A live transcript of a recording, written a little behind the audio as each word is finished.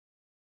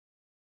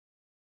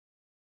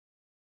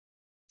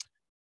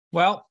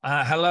Well,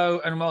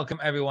 hello and welcome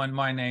everyone.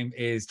 My name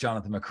is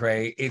Jonathan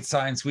McCrea. It's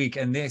Science Week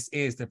and this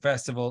is the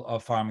Festival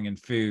of Farming and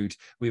Food.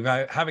 We've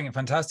having a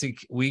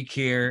fantastic week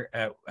here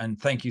and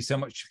thank you so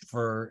much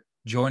for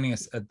joining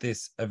us at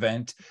this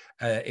event.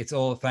 It's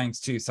all thanks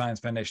to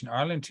Science Foundation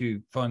Ireland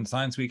to fund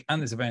Science Week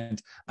and this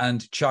event, and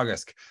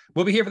Teagasc.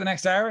 We'll be here for the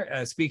next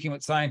hour speaking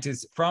with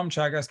scientists from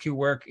Teagasc who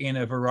work in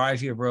a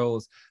variety of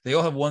roles. They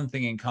all have one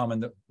thing in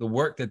common: the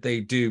work that they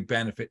do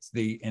benefits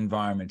the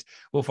environment.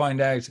 We'll find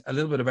out a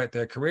little bit about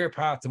their career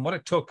paths and what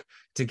it took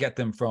to get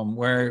them from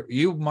where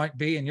you might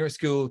be in your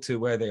school to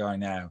where they are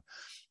now.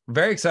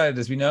 Very excited,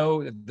 as we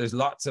know there's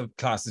lots of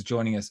classes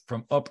joining us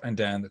from up and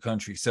down the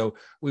country. So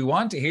we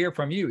want to hear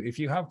from you. If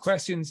you have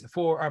questions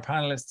for our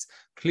panelists,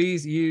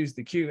 please use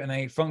the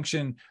Q&A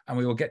function and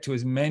we will get to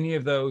as many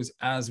of those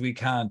as we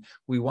can.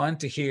 We want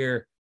to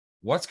hear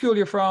what school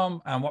you're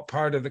from and what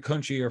part of the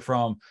country you're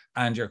from,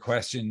 and your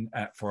question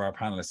for our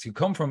panelists who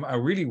come from a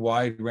really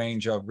wide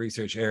range of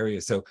research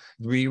areas. So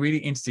it'll be really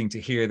interesting to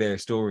hear their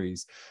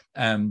stories.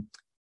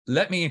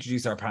 Let me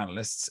introduce our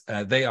panelists.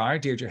 They are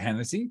Deirdre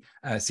Hennessy,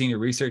 Senior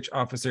Research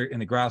Officer in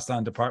the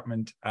Grassland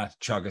Department at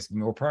Teagasc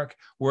Moorpark,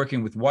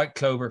 working with white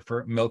clover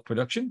for milk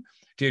production.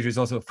 Deirdre is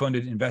also a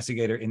funded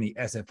investigator in the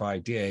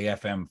SFI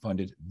DAFM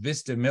funded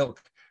Vista Milk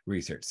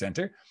Research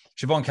Centre.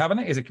 Siobhan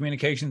Kavanagh is a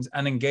communications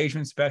and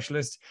engagement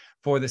specialist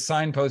for the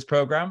Signpost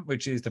program,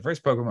 which is the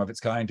first program of its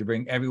kind to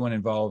bring everyone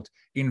involved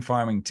in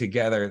farming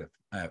together,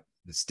 the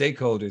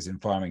stakeholders in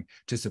farming,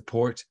 to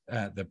support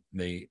the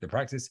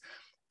practice.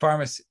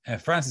 Francis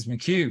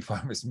McHugh.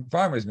 Francis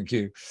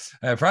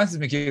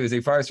McHugh is a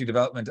forestry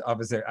development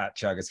officer at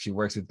Teagasc. She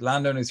works with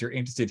landowners who are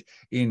interested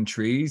in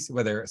trees,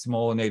 whether a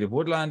small native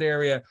woodland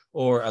area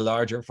or a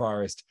larger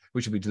forest,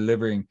 which will be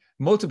delivering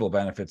multiple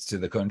benefits to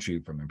the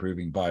country, from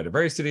improving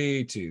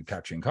biodiversity to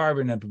capturing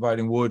carbon and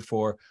providing wood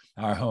for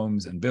our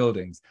homes and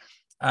buildings.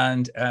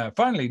 And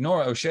finally,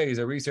 Norah O'Shea is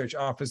a research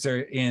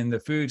officer in the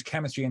Food,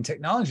 Chemistry and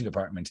Technology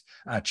Department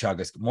at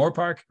Teagasc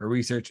Moorpark. Her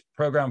research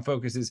program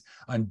focuses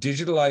on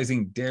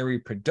digitalizing dairy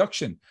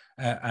production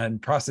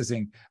and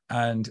processing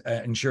and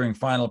ensuring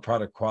final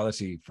product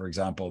quality, for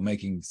example,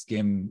 making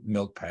skim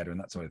milk powder and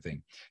that sort of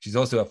thing. She's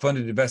also a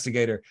funded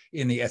investigator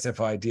in the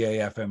SFI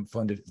DAFM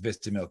funded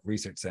Vista Milk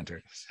Research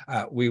Centre.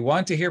 We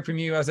want to hear from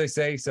you, as I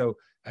say, so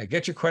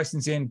get your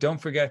questions in. Don't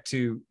forget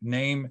to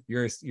name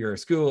your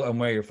school and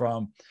where you're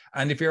from.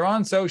 And if you're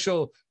on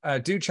social,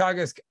 do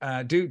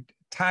Teagasc, do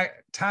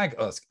tag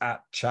us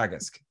at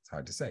Teagasc. It's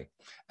hard to say,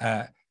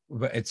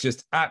 but it's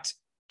just at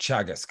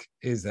Teagasc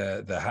is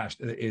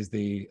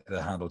the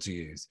handle to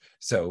use.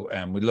 So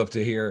we'd love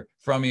to hear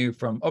from you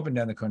from up and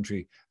down the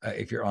country.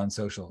 If you're on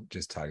social,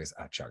 just tag us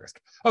at Teagasc.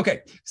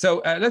 Okay,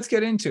 so let's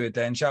get into it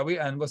then, shall we?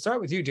 And we'll start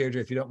with you, Deirdre,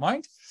 if you don't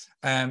mind.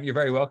 You're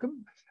very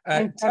welcome.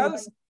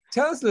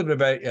 Tell us a little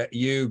bit about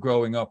you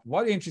growing up.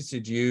 What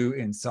interested you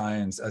in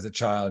science as a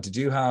child? Did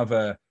you have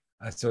a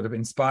sort of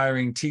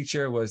inspiring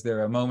teacher? Was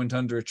there a moment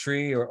under a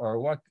tree, or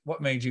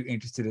what made you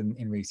interested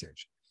in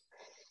research?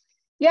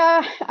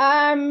 Yeah,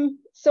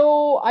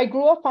 so I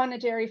grew up on a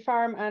dairy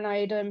farm and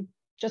I'd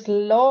just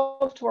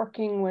loved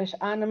working with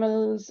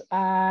animals.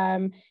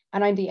 And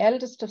I'm the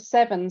eldest of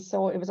 7,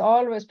 so it was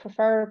always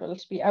preferable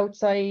to be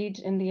outside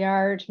in the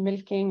yard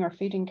milking or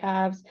feeding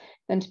calves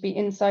than to be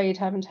inside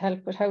having to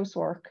help with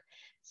housework.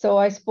 So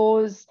I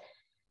suppose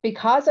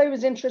because I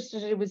was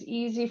interested, it was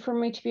easy for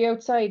me to be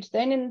outside.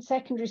 Then in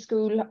secondary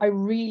school, I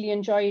really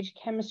enjoyed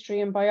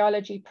chemistry and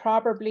biology,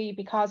 probably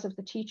because of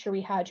the teacher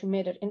we had who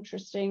made it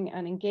interesting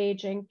and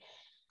engaging.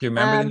 Do you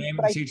remember the name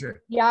of the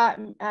teacher? Yeah,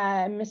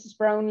 Mrs.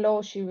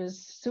 Brownlow. She was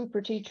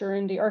super teacher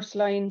in the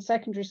Ursuline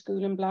Secondary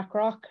School in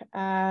Blackrock.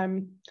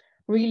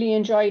 Really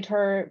enjoyed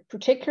her,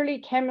 particularly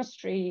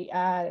chemistry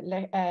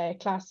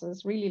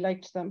classes, really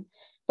liked them.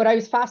 But I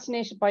was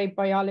fascinated by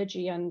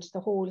biology and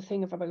the whole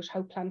thing about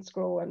how plants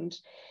grow and,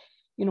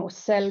 you know,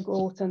 cell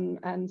growth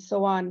and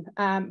so on.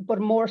 But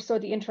more so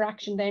the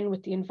interaction then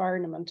with the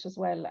environment as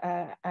well,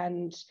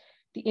 and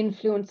the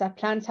influence that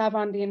plants have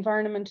on the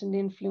environment and the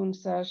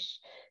influence that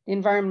the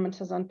environment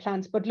has on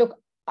plants. But look,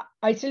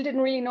 I still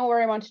didn't really know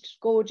where I wanted to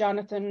go,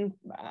 Jonathan,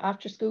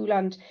 after school.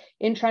 And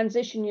in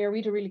transition year, we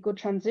had a really good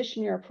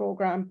transition year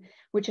program,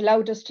 which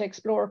allowed us to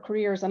explore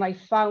careers. And I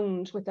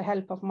found, with the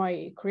help of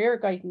my career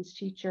guidance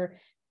teacher,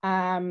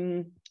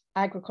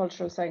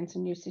 agricultural science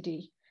in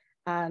UCD,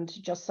 and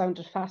just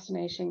sounded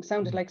fascinating,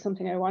 sounded like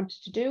something I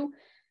wanted to do.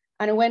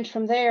 And I went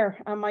from there,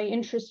 and my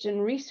interest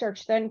in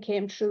research then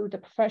came through the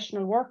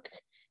professional work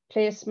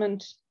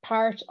placement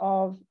part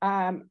of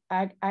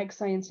ag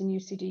science in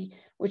UCD,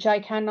 which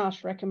I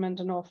cannot recommend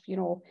enough. You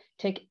know,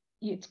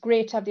 it's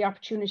great to have the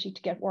opportunity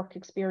to get work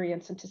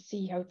experience and to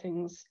see how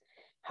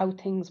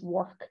things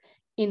work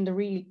in the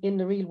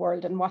real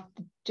world and what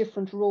the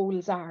different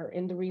roles are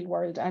in the real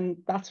world. And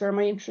that's where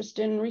my interest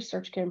in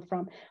research came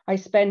from. I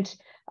spent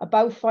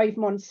about 5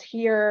 months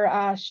here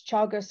at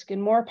Teagasc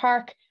in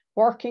Moorpark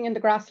working in the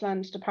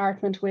Grassland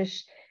department with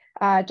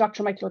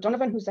Dr. Michael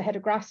O'Donovan, who's the head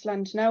of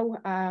Grassland now.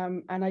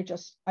 And I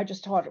just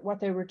thought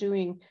what they were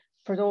doing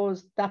for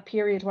that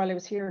period while I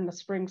was here in the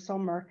spring,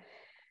 summer,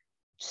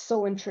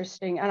 so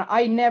interesting. And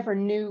I never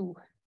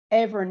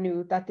ever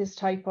knew that this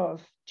type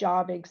of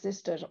job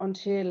existed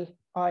until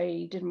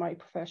I did my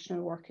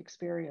professional work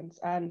experience.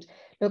 And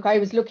look, I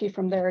was lucky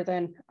from there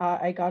then.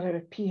 I got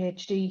a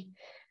PhD.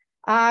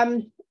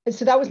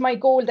 So that was my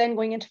goal then,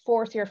 going into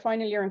fourth year,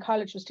 final year in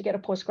college, was to get a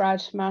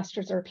postgrad,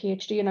 master's or a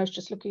PhD. And I was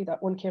just lucky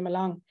that one came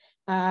along.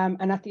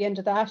 And at the end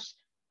of that,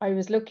 I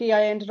was lucky.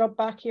 I ended up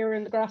back here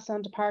in the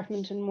Grassland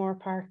department in Moore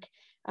Park.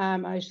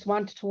 I just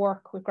wanted to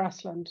work with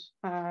Grassland.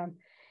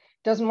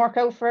 Doesn't work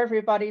out for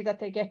everybody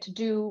that they get to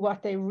do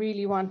what they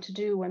really want to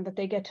do and that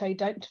they get to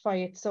identify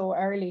it so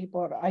early,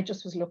 but I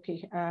just was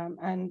lucky,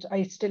 and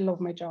I still love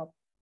my job.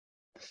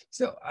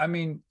 So, I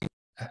mean,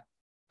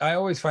 I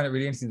always find it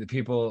really interesting that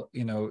people,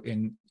 you know,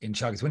 in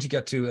Teagasc, once you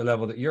get to a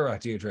level that you're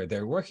at, Deirdre,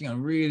 they're working on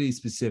really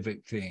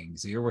specific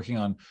things. So you're working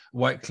on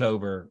white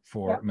clover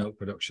for milk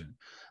production.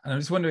 And I'm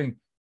just wondering,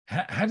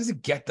 how does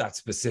it get that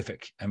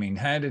specific? I mean,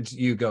 how did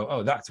you go,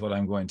 oh, that's what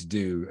I'm going to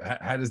do?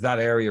 How does that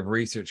area of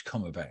research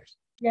come about?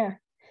 Yeah.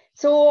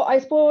 So I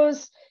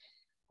suppose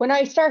when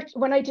I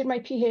did my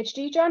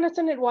PhD,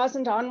 Jonathan, it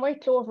wasn't on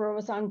white clover, it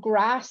was on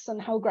grass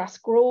and how grass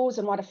grows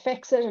and what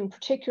affects it, and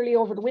particularly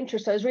over the winter.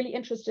 So I was really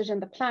interested in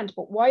the plant.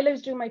 But while I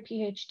was doing my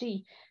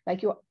PhD,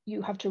 like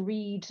you have to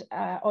read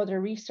other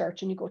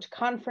research, and you go to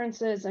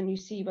conferences and you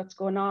see what's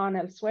going on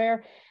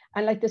elsewhere.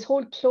 And like this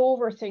whole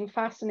clover thing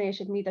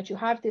fascinated me, that you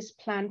have this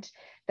plant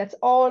that's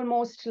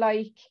almost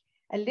like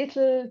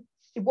it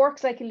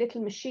works like a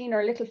little machine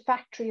or a little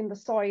factory in the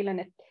soil, and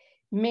it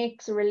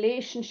makes a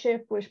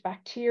relationship with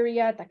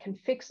bacteria that can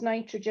fix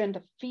nitrogen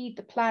to feed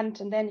the plant,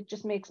 and then it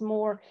just makes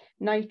more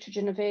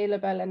nitrogen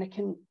available, and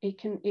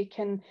it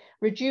can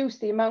reduce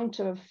the amount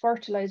of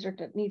fertilizer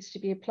that needs to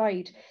be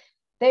applied.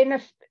 Then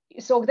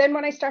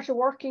when I started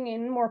working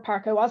in Moore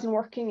Park, I wasn't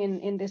working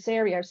in this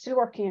area. I was still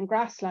working in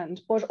Grassland,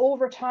 but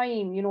over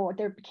time, you know,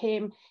 there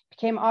became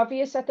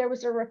obvious that there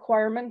was a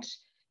requirement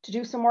to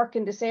do some work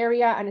in this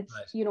area, and it's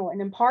you know,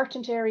 an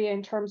important area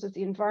in terms of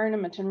the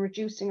environment and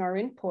reducing our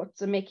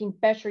inputs and making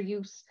better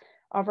use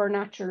of our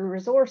natural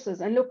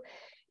resources. And look,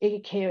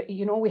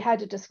 you know, we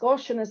had a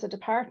discussion as a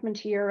department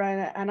here,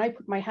 and I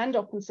put my hand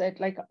up and said,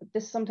 like,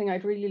 this is something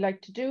I'd really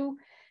like to do.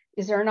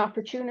 Is there an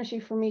opportunity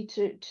for me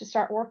to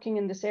start working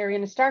in this area?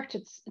 And it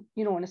started,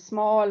 you know, in a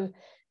small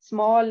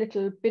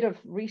little bit of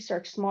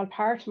research, small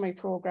part of my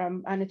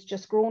program, and it's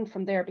just grown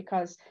from there.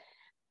 Because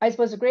I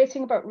suppose the great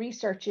thing about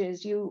research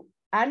is you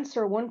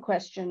answer one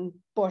question,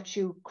 but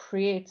you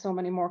create so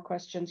many more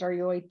questions, or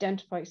you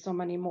identify so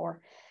many more.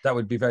 That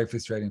would be very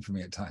frustrating for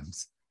me at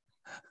times.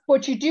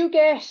 But you do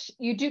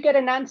get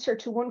an answer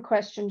to one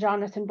question,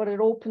 Jonathan, but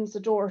it opens the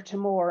door to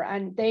more.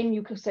 And then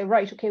you could say,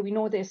 right, okay, we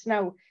know this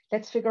now.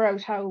 Let's figure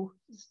out how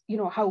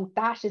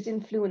that is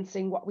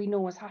influencing what we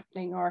know is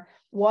happening, or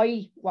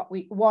why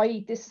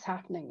this is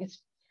happening.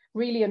 It's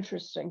really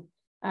interesting.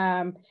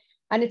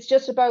 And it's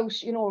just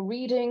about, you know,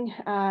 reading,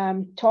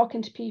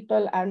 talking to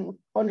people, and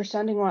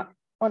understanding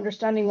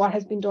what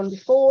has been done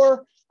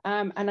before,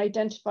 and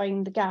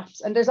identifying the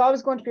gaps. And there's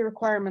always going to be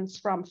requirements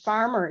from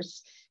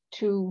farmers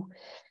to,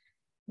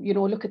 you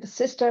know, look at the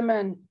system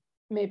and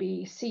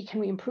maybe see, can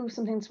we improve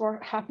some things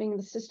happening in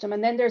the system.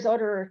 And then there's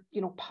other,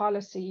 you know,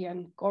 policy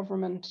and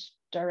government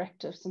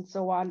directives and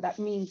so on. That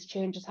means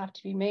changes have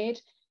to be made.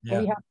 Yeah.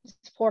 And we have to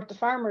support the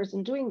farmers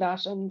in doing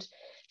that, and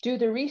do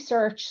the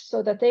research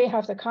so that they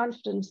have the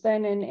confidence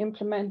then in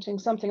implementing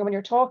something. And when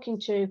you're talking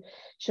to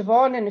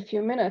Siobhan in a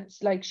few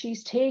minutes, like,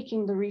 she's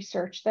taking the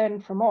research then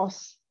from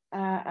us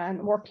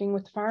and working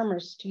with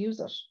farmers to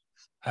use it.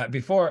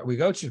 Before we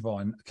go to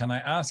Siobhan, can I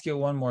ask you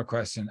one more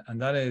question?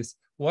 And that is,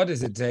 what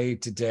is a day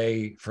to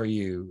day for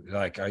you?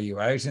 Like, are you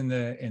out in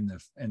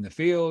the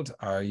field?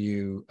 Are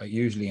you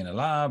usually in a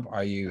lab?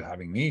 Are you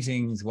having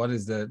meetings? What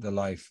is the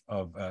life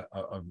of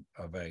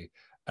a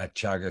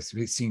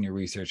Teagasc senior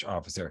research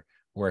officer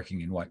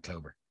working in white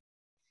clover?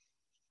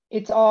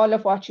 It's all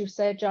of what you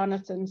said,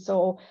 Jonathan.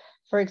 So,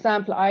 for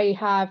example, I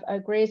have a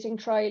grazing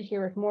trial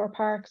here at Moore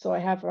Park. So I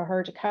have a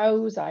herd of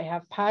cows, I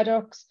have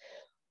paddocks.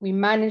 We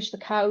manage the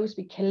cows,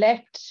 we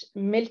collect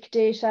milk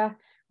data,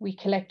 we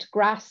collect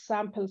grass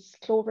samples,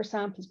 clover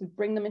samples, we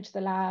bring them into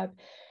the lab,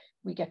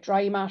 we get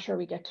dry matter,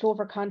 we get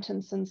clover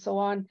contents and so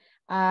on.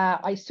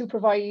 I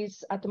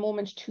supervise at the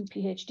moment 2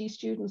 PhD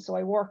students, so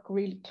I work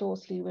really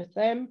closely with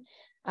them.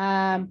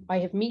 I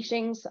have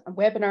meetings,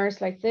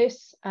 webinars like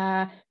this,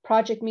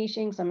 project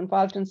meetings. I'm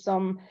involved in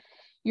some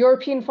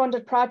European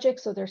funded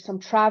projects, so there's some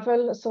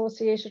travel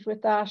associated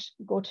with that.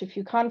 Go to a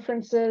few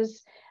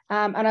conferences,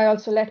 and I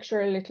also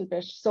lecture a little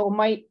bit. So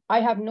I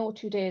have no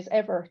 2 days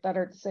ever that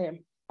are the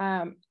same,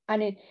 and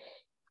it,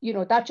 you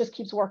know, that just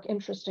keeps work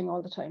interesting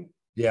all the time.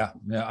 Yeah,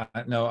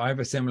 no, I have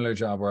a similar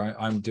job where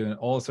I'm doing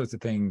all sorts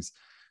of things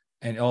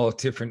in all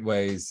different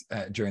ways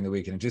during the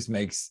week, and it just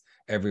makes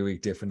every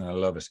week different, and I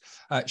love it.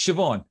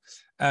 Siobhan,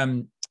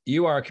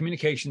 you are a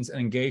communications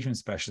and engagement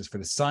specialist for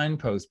the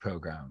Signpost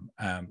program.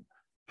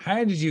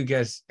 How did you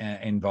get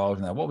involved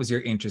in that? What was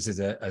your interest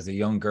as a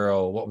young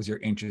girl? What was your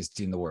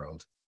interest in the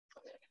world?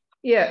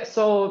 Yeah,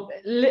 so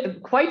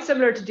quite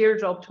similar to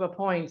Deirdre up to a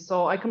point.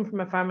 So I come from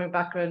a farming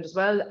background as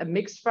well, a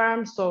mixed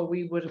farm. So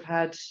we would have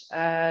had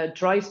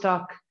dry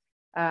stock,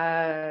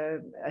 a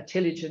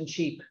tillage and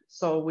sheep.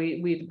 So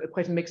we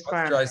quite a mixed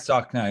farm. Dry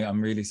stock now?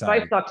 I'm really sorry.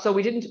 Dry stock. So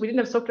we didn't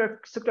have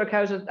suckler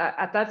cows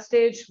at that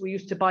stage. We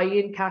used to buy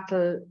in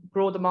cattle,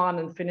 grow them on,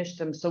 and finish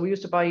them. So we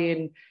used to buy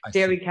in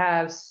dairy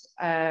calves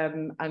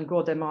and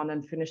grow them on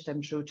and finish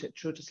them through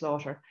to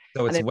slaughter.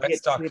 So it's wet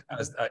stock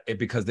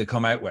because they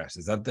come out wet.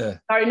 Is that the?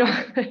 Sorry, no.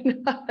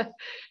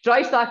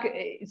 Dry stock.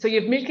 So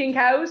you have milking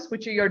cows,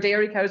 which are your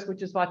dairy cows,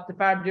 which is what the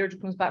farm Deirdre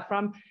comes back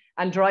from.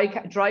 And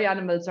dry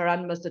animals are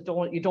animals that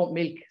you don't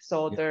milk.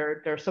 So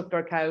they're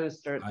suckler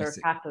cows, they're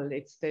cattle.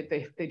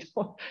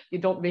 You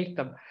don't milk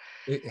them.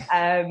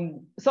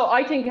 So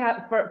I think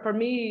for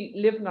me,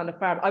 living on a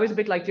farm, I was a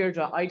bit like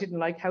Deirdre. I didn't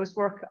like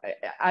housework.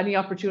 Any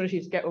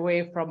opportunity to get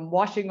away from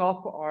washing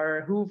up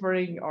or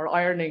hoovering or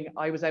ironing,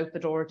 I was out the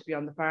door to be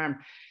on the farm.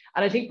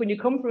 And I think when you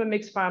come from a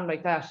mixed farm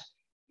like that,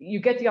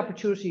 you get the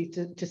opportunity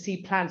to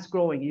see plants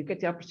growing. You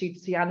get the opportunity to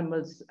see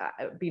animals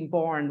being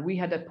born. We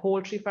had a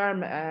poultry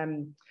farm.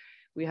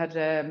 We had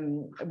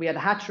a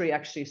hatchery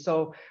actually,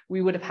 so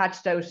we would have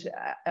hatched out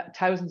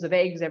thousands of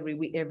eggs every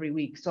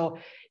week. So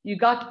you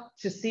got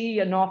to see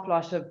an awful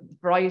lot of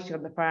variety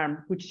on the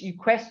farm, which you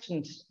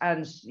questioned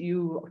and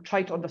you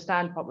tried to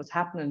understand what was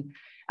happening,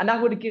 and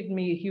that would have given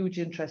me a huge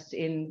interest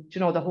in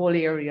the whole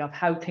area of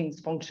how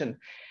things function.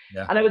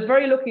 Yeah. And I was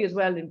very lucky as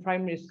well in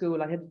primary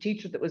school. I had a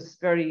teacher that was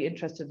very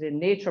interested in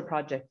nature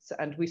projects,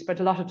 and we spent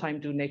a lot of time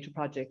doing nature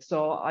projects.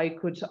 So I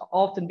could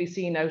often be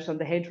seen out on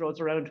the hedgerows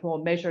around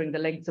home, measuring the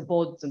lengths of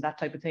buds and that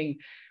type of thing,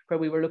 where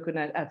we were looking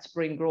at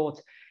spring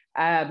growth.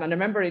 And I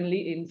remember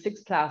in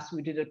sixth class,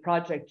 we did a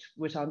project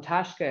with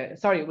Teagasc.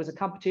 Sorry, it was a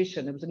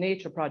competition. It was a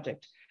nature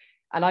project.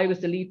 And I was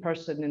the lead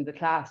person in the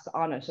class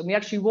on it. And we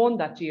actually won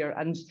that year.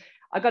 And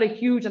I got a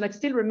huge, and I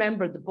still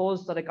remember the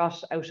buzz that I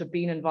got out of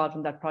being involved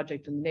in that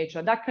project in nature.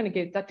 And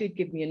that did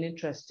give me an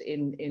interest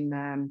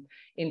in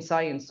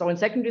science. So in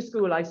secondary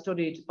school, I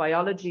studied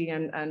biology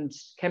and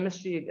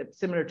chemistry,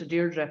 similar to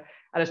Deirdre.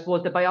 And I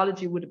suppose the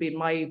biology would have been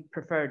my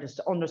preferred, is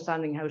to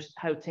understanding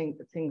how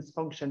things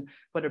function,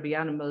 whether it be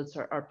animals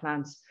or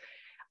plants.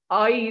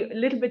 A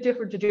little bit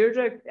different to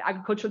Deirdre,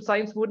 agricultural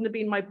science wouldn't have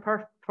been my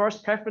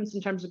first preference in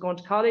terms of going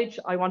to college.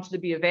 I wanted to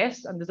be a vet,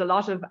 and there's a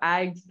lot of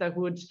ags that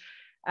would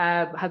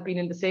have been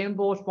in the same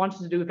boat, wanted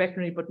to do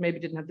veterinary, but maybe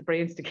didn't have the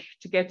brains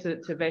to get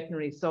to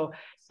veterinary. So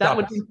that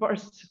would be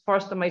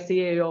first on my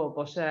CAO,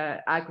 but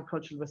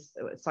agricultural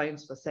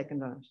science was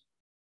second on it.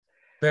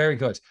 Very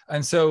good.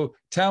 And so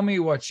tell me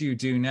what you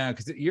do now,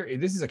 because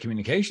this is a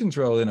communications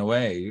role in a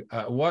way.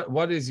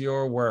 What is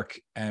your work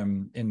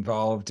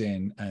involved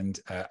in,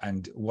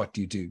 and what do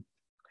you do?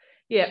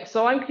 Yeah,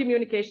 so I'm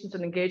communications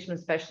and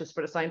engagement specialist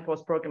for the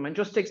Signpost program. And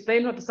just to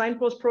explain what the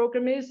Signpost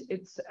program is,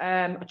 it's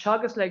a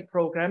Teagasc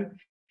program,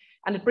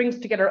 and it brings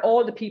together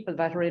all the people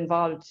that are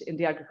involved in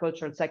the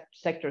agricultural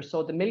sector.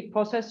 So the milk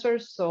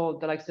processors, so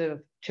the likes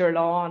of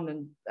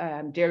Tiorlawn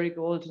and Dairy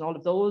Gold and all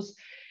of those,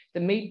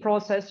 the meat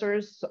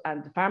processors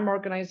and the farm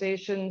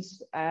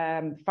organizations,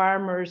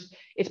 farmers.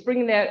 It's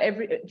bringing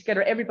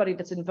together everybody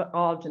that's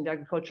involved in the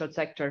agricultural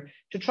sector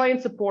to try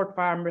and support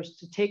farmers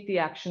to take the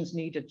actions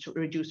needed to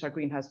reduce our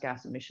greenhouse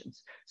gas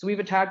emissions. So we have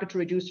a target to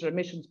reduce our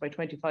emissions by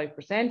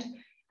 25%.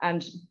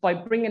 And by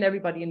bringing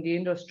everybody in the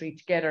industry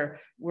together,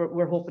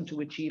 we're hoping to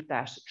achieve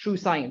that through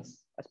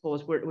science. I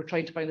suppose we're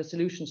trying to find the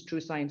solutions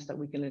through science that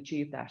we can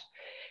achieve that.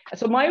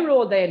 So my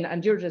role then,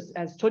 and Deirdre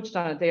has touched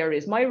on it there,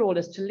 is my role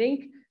is to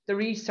link the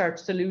research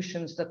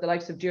solutions that the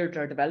likes of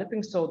Deirdre are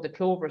developing, so the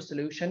Clover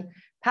solution,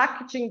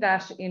 packaging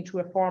that into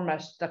a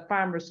format that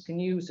farmers can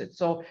use it.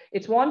 So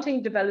it's one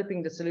thing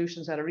developing the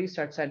solutions at a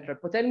research centre,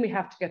 but then we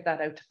have to get that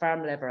out to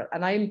farm level.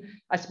 And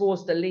I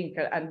suppose, the link,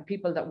 and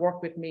people that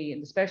work with me in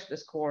the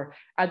specialist core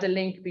are the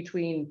link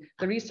between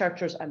the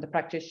researchers and the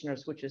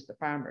practitioners, which is the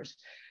farmers.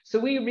 So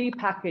we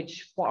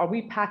package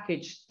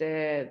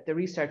the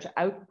research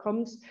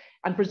outcomes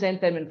and present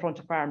them in front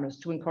of farmers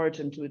to encourage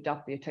them to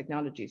adopt the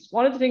technologies.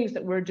 One of the things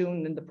that we're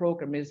doing in the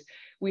program is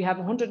we have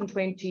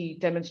 120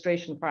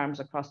 demonstration farms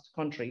across the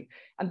country.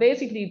 And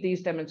basically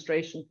these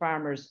demonstration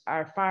farmers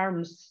are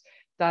farms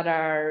that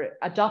are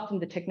adopting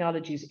the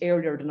technologies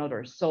earlier than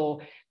others.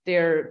 So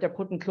they're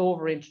putting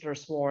clover into their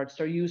swards,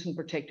 they're using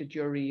protected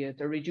urea,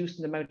 they're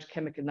reducing the amount of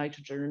chemical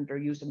nitrogen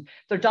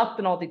they're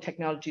adopting all the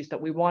technologies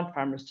that we want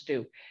farmers to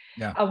do.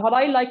 Yeah. And what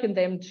I liken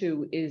them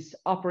to is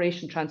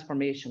operation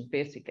transformation,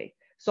 basically.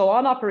 So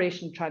on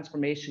operation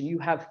transformation, you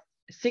have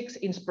 6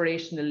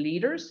 inspirational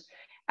leaders,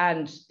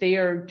 and they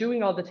are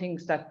doing all the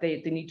things that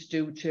they need to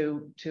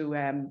do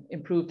to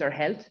improve their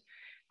health.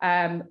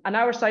 And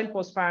our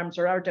Signpost farms,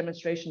 or our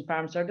demonstration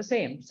farms, are the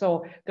same.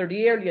 So they're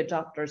the early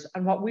adopters.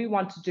 And what we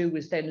want to do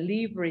is then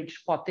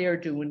leverage what they're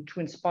doing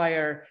to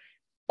inspire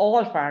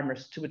all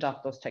farmers to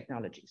adopt those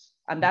technologies.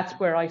 And that's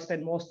where I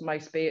spend most of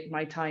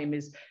my time,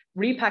 is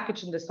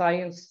repackaging the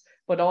science,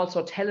 but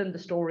also telling the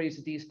stories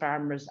of these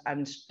farmers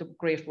and the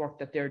great work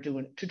that they're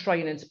doing to try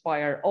and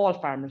inspire all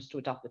farmers to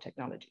adopt the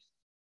technologies.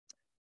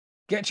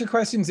 Get your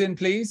questions in,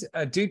 please.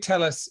 Do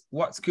tell us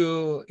what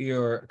school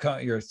you're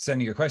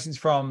sending your questions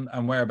from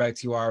and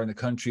whereabouts you are in the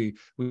country.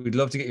 We would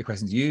love to get your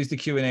questions. Use the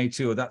Q&A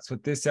tool. That's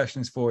what this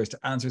session is for, is to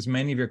answer as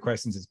many of your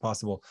questions as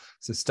possible.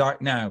 So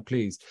start now,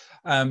 please.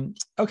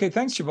 Okay,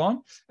 thanks,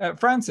 Siobhan.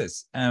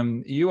 Francis,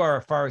 you are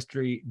a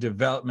Forestry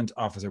Development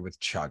Officer with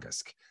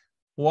Teagasc.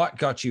 What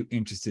got you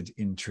interested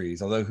in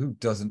trees? Although who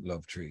doesn't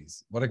love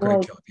trees? What a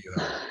great job you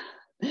have.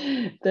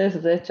 This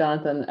is it,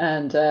 Jonathan,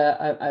 and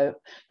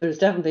there's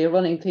definitely a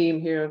running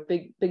theme here of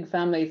big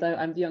families.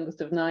 I'm the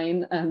youngest of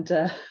 9, and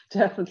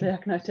definitely I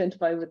can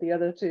identify with the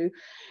other two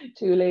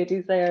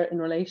ladies there in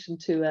relation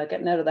to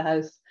getting out of the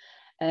house.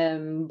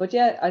 But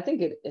yeah, I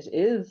think it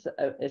is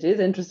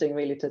interesting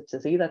really to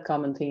see that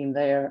common theme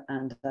there,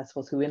 and I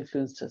suppose who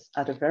influenced us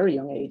at a very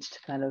young age to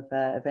kind of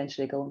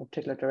eventually go in a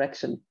particular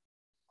direction.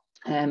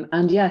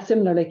 And yeah,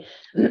 similarly,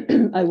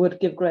 I would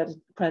give credit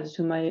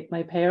to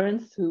my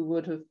parents, who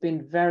would have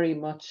been very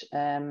much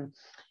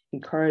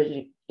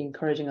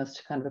encouraging us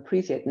to kind of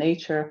appreciate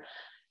nature,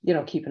 you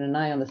know, keeping an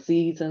eye on the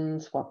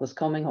seasons, what was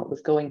coming, what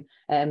was going,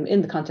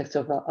 in the context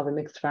of a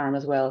mixed farm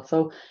as well.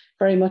 So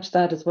very much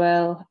that as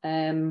well.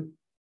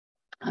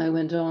 I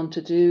went on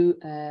to do,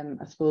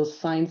 I suppose,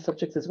 science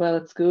subjects as well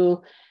at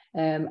school.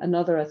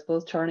 Another, I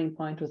suppose, turning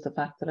point was the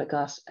fact that I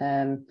got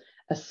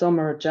a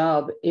summer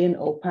job in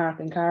Oak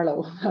Park in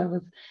Carlow. I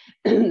was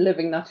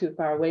living not too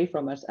far away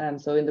from it,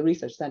 so in the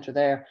research centre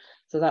there.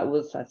 So that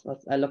was, I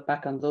suppose, I look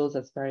back on those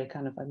as very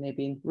kind of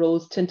maybe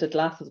rose tinted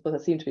glasses, but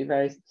it seemed to be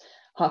very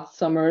hot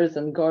summers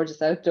and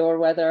gorgeous outdoor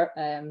weather.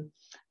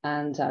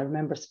 And I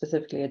remember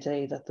specifically a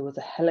day that there was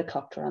a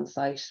helicopter on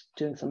site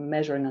doing some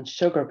measuring on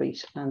sugar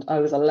beet, and I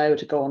was allowed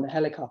to go on the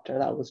helicopter.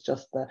 That was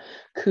just the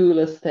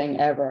coolest thing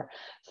ever.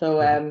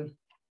 So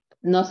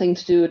nothing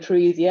to do with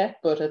trees yet,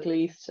 but at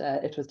least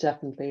it was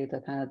definitely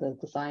the kind of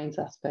the science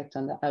aspect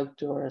and the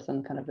outdoors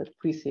and kind of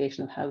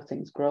appreciation of how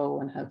things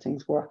grow and how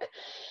things work.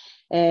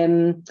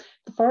 The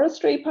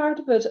forestry part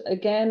of it,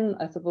 again,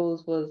 I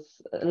suppose,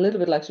 was a little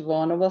bit like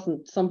Siobhan. It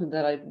wasn't something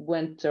that I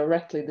went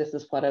directly, this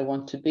is what I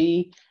want to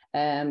be,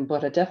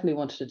 but I definitely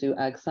wanted to do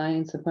ag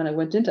science. And when I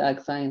went into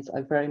ag science,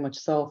 I very much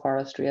saw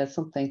forestry as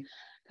something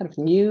kind of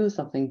new,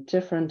 something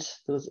different.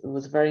 It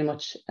was very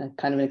much a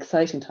kind of an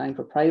exciting time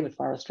for private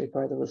forestry,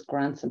 where there was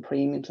grants and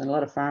premiums and a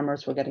lot of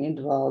farmers were getting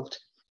involved.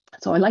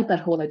 So I like that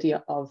whole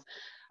idea of,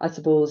 I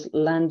suppose,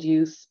 land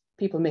use,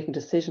 people making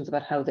decisions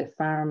about how they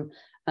farm,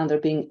 and there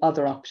being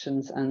other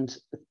options. And,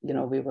 you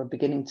know, we were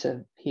beginning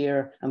to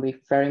hear, and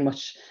we very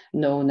much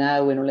know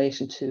now in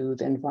relation to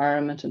the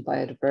environment and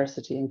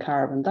biodiversity and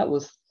carbon. That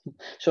was,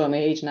 showing my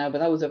age now, but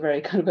that was a very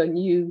kind of a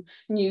new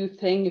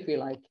thing, if you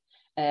like.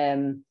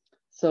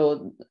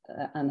 So,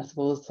 and I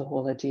suppose the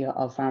whole idea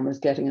of farmers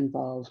getting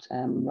involved,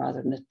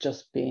 rather than it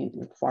just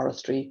being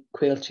forestry,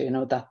 quilter, you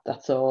know,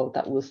 that's all,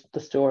 that was the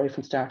story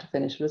from start to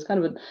finish. It was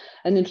kind of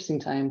an interesting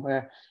time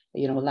where,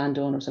 you know,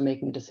 landowners are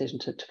making a decision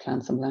to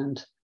plant some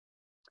land.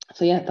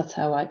 So yeah, that's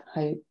how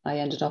I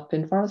ended up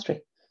in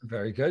forestry.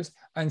 Very good.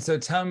 And so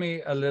tell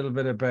me a little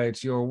bit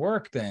about your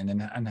work then,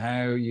 and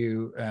how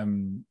you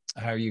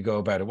go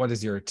about it. What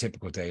is your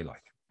typical day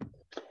like?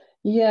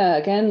 Yeah,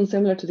 again,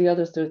 similar to the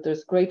others,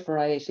 there's great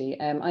variety.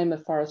 I'm a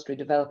forestry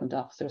development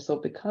officer, so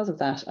because of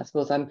that, I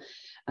suppose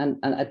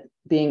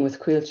being with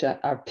Quilcha,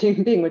 or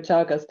being with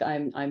Teagasc,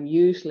 I'm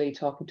usually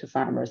talking to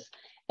farmers,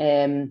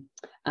 and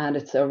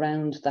it's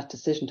around that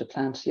decision to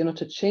plant. You know,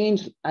 to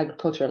change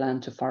agricultural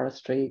land to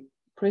forestry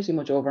pretty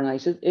much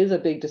overnight is a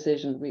big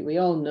decision. We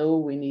all know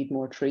we need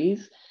more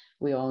trees.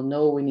 We all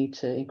know we need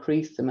to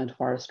increase the amount of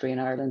forestry in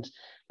Ireland,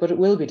 but it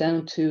will be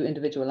down to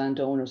individual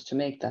landowners to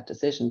make that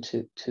decision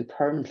to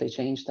permanently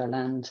change their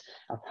land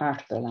or part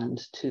of their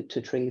land to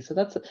trees. So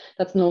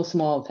that's no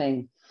small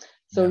thing.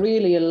 So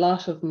really a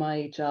lot of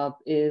my job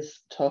is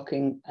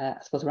talking, I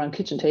suppose, around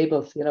kitchen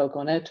tables, you know,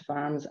 going out to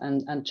farms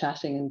and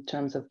chatting in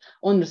terms of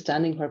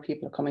understanding where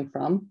people are coming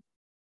from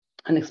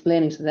and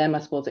explaining to them, I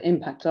suppose, the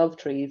impact of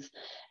trees,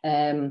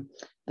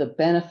 the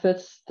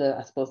benefits,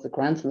 I suppose the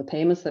grants and the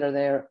payments that are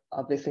there,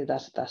 obviously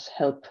that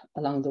help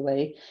along the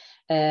way,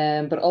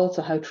 but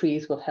also how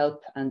trees will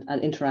help and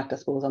interact, I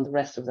suppose, on the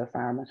rest of their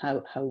farm, and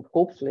how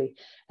hopefully,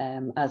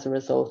 as a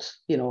result,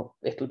 you know,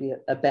 it'll be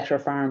a better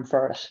farm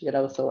for it, you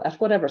know, so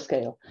at whatever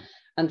scale.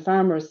 And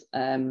farmers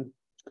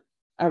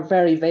are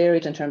very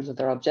varied in terms of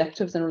their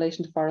objectives in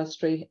relation to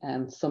forestry.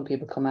 Some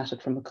people come at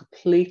it from a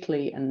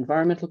completely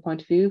environmental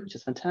point of view, which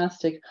is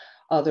fantastic.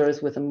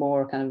 Others with a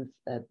more kind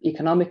of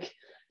economic,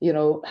 you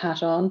know,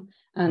 hat on.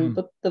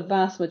 But the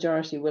vast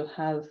majority will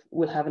have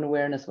an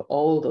awareness of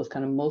all those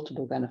kind of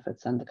multiple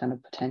benefits and the kind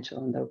of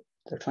potential, and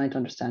they're trying to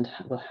understand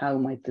how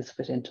might this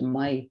fit into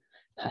my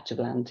patch of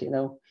land, you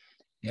know.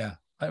 Yeah.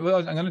 Well,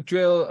 I'm going to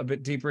drill a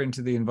bit deeper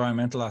into the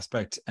environmental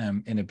aspect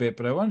in a bit,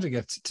 but I wanted to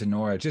get to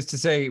Norah. Just to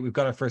say, we've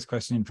got our first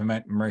question in from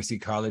Mount Mercy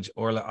College.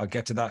 Orla, I'll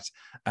get to that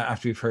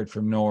after we've heard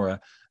from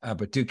Norah,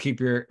 but do keep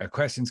your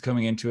questions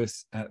coming into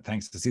us.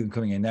 Thanks to see them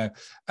coming in now.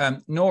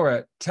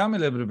 Norah, tell me a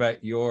little bit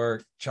about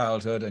your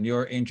childhood and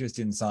your interest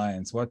in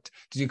science.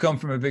 Did you come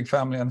from a big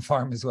family on a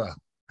farm as well?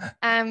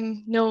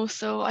 No,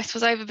 so I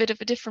suppose I have a bit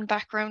of a different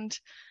background.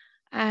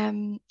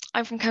 I'm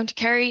from County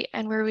Kerry,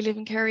 and where we live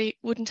in Kerry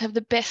wouldn't have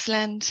the best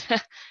land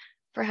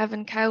for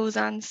having cows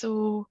on.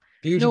 So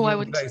Beautiful no, I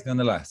wouldn't. place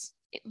nonetheless.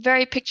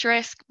 Very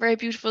picturesque, very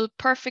beautiful,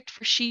 perfect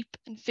for sheep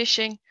and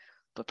fishing,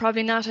 but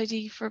probably not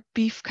ideal for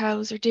beef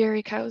cows or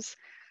dairy cows.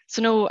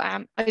 So no,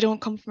 I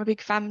don't come from a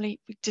big family.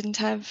 We didn't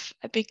have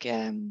a big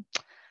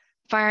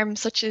farm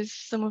such as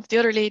some of the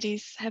other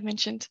ladies have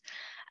mentioned.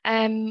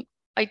 Um,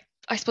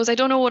 I suppose I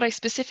don't know what I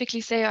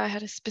specifically say. I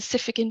had a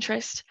specific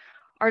interest,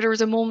 or there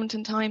was a moment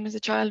in time as a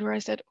child where I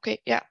said, okay,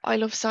 yeah, I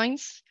love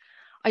science.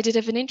 I did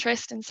have an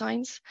interest in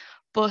science,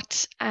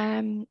 but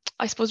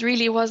I suppose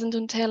really it wasn't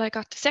until I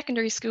got to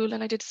secondary school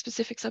and I did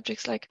specific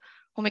subjects like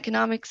home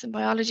economics and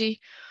biology,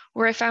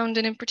 where I found,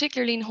 and in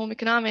particularly in home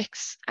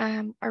economics,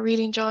 I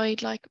really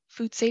enjoyed like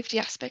food safety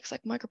aspects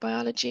like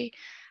microbiology,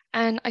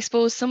 and I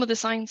suppose some of the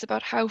science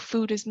about how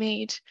food is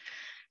made.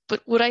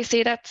 But would I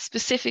say that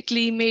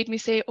specifically made me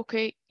say,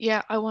 okay,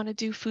 yeah, I want to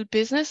do food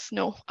business?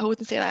 No, I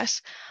wouldn't say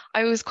that.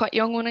 I was quite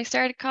young when I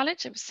started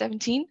college. I was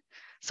 17,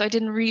 so I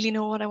didn't really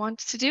know what I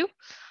wanted to do.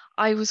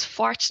 I was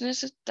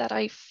fortunate that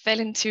I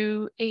fell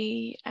into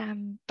a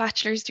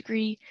bachelor's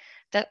degree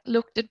that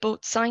looked at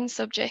both science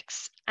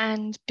subjects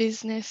and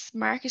business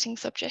marketing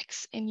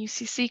subjects in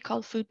UCC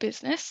called food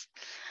business.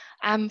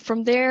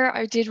 From there,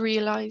 I did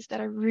realize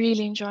that I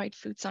really enjoyed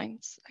food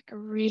science. Like I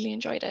really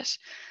enjoyed it.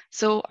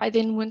 So I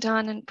then went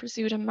on and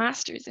pursued a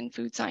master's in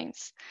food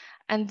science.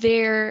 And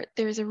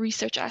there's a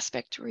research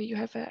aspect where you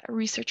have a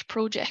research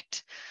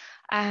project.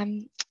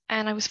 And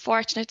I was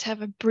fortunate to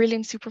have a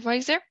brilliant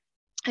supervisor,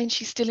 and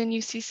she's still in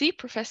UCC,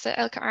 Professor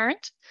Elke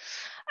Arendt.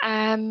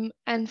 And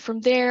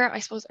from there, I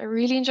suppose I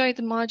really enjoyed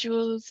the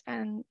modules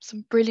and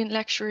some brilliant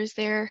lecturers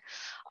there.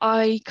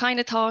 I kind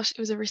of thought it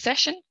was a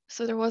recession,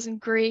 so there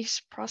wasn't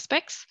great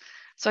prospects.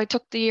 So I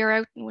took the year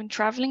out and went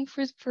traveling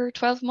for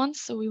 12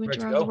 months. So we went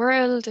around the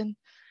world, and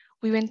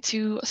we went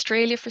to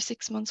Australia for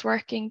 6 months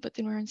working, but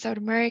then we were in South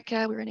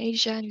America, we were in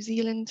Asia, New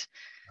Zealand.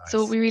 Nice.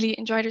 So we really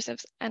enjoyed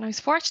ourselves. And I was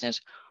fortunate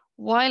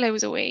while I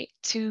was away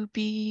to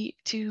be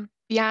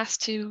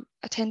asked to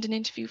attend an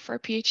interview for a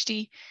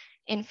PhD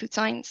in food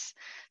science.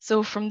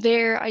 So from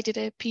there, I did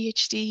a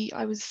PhD.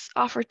 I was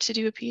offered to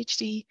do a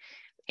PhD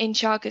in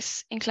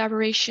Teagasc in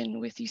collaboration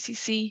with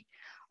UCC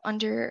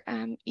under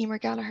Emer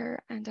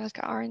Gallagher and Elke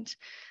Arendt.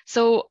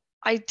 So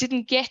I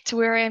didn't get to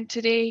where I am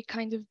today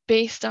kind of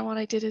based on what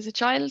I did as a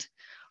child,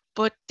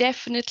 but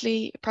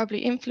definitely probably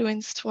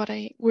influenced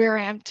where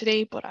I am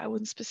today, but I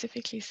wouldn't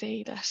specifically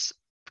say that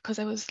because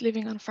I was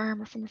living on a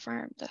farm or from a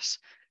farm that's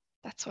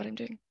what I'm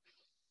doing.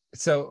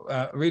 So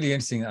really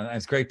interesting, and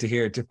it's great to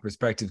hear a different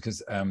perspective,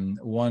 because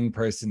one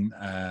person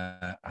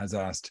has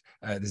asked,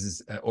 this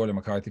is Orla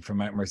McCarthy from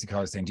Mount Mercy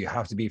College, saying, do you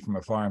have to be from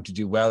a farm to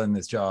do well in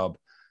this job?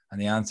 And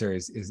the answer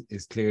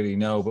is clearly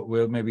no, but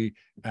we'll maybe,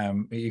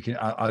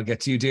 I'll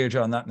get to you,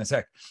 Deirdre, on that in a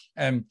sec.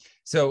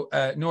 So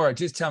Norah,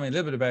 just tell me a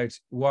little bit about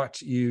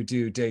what you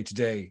do day to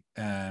day.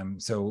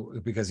 So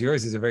because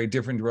yours is a very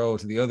different role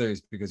to the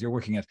others, because you're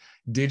working at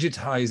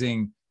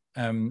digitizing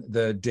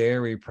the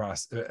dairy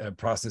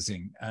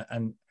processing,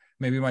 and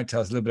maybe you might tell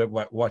us a little bit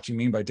about what you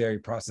mean by dairy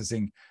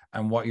processing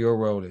and what your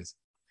role is.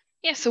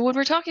 Yeah, so when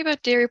we're talking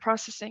about dairy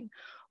processing,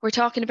 we're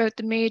talking about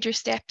the major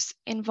steps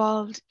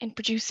involved in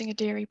producing a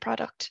dairy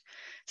product.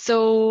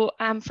 So,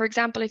 for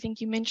example, I think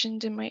you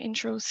mentioned in my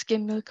intro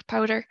skim milk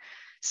powder.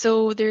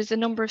 So there's a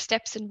number of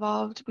steps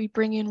involved. We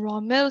bring in raw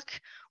milk,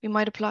 we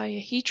might apply a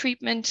heat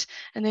treatment,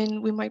 and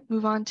then we might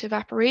move on to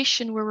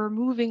evaporation, where we're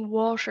removing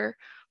water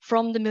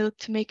from the milk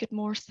to make it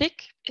more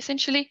thick,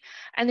 essentially.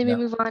 And then we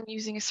move on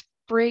using a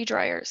spray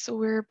dryer. So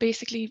we're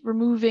basically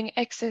removing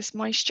excess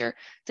moisture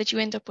that you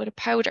end up with a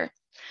powder.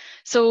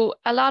 So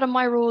a lot of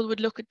my role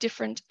would look at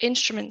different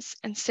instruments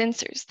and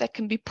sensors that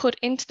can be put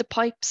into the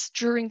pipes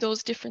during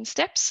those different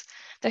steps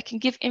that can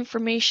give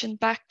information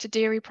back to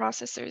dairy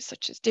processors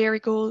such as Dairy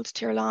Gold,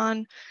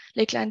 Tirlan,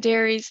 Lakeland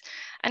Dairies.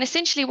 And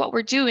essentially what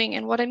we're doing,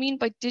 and what I mean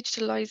by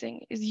digitalizing,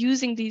 is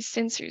using these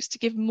sensors to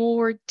give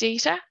more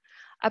data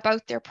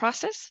about their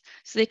process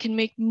so they can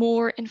make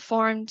more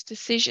informed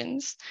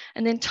decisions,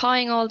 and then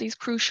tying all these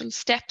crucial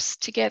steps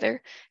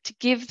together to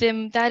give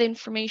them that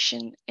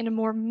information in a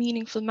more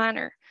meaningful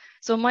manner.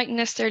 So it mightn't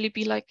necessarily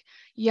be like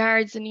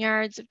yards and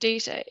yards of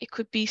data. It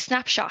could be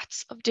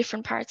snapshots of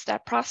different parts of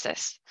that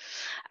process.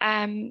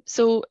 And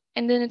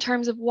then in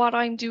terms of what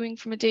I'm doing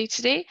from a day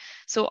to day,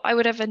 so I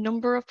would have a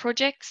number of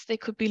projects. They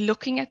could be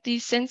looking at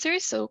these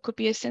sensors. So it could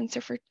be a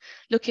sensor for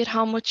looking at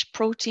how much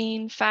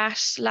protein, fat,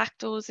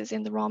 lactose is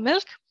in the raw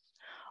milk.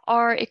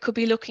 Or it could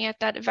be looking at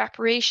that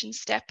evaporation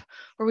step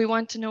where we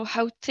want to know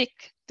how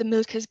thick the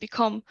milk has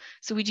become.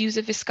 So we'd use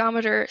a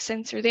viscometer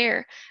sensor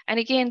there. And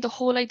again, the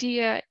whole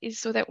idea is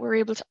so that we're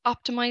able to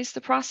optimize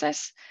the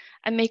process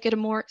and make it a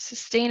more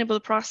sustainable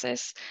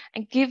process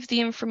and give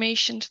the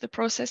information to the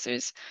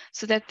processors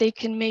so that they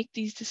can make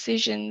these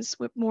decisions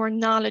with more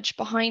knowledge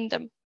behind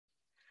them.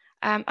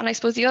 And I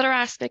suppose the other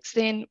aspects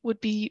then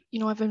would be,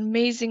 I have an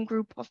amazing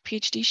group of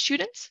PhD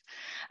students,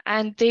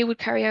 and they would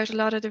carry out a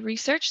lot of the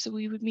research. So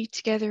we would meet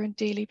together on a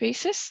daily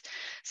basis.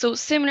 So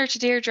similar to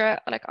Deirdre,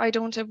 like I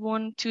don't have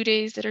 1-2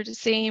 days that are the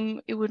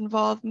same. It would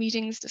involve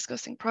meetings,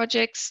 discussing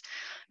projects,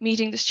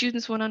 meeting the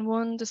students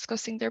one-on-one,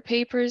 discussing their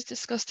papers,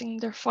 discussing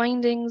their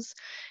findings,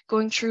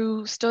 going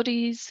through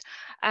studies.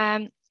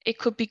 It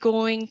could be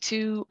going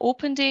to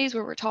open days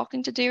where we're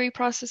talking to dairy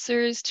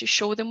processors to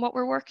show them what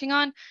we're working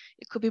on.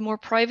 It could be more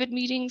private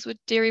meetings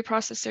with dairy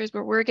processors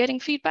where we're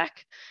getting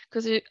feedback,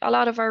 because a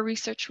lot of our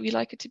research, we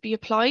like it to be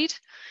applied.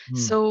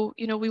 So,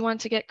 we want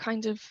to get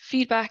kind of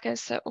feedback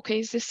as to, okay,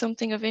 is this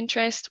something of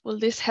interest? Will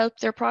this help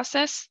their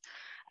process?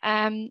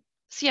 So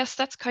yes,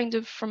 that's kind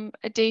of from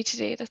a day to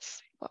day,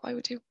 that's what I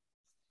would do.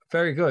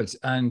 Very good.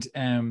 And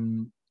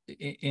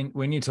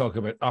when you talk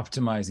about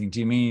optimizing, do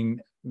you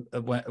mean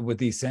with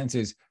these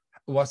sensors,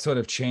 what sort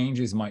of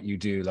changes might you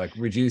do? Like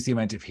reduce the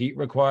amount of heat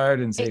required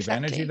and save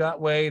energy that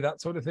way,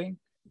 that sort of thing?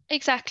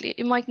 Exactly.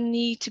 It might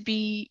need to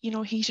be,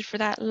 heated for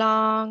that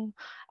long.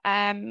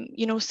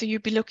 So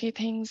you'd be looking at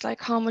things like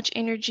how much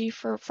energy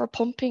for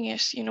pumping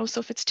it,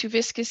 so if it's too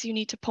viscous, you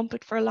need to pump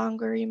it for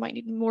longer, you might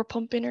need more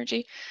pump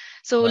energy.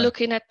 So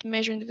looking at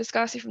measuring the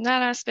viscosity from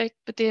that aspect,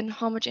 but then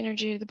how much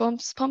energy are the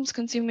pumps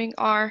consuming,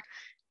 or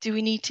do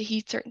we need to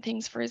heat certain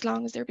things for as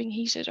long as they're being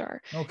heated,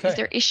 or is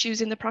there issues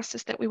in the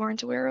process that we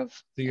weren't aware of?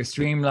 So you're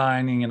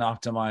streamlining and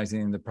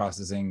optimizing the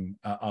processing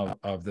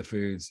of the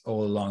foods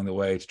all along the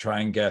way to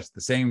try and get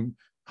the same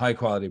high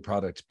quality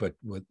product, but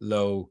with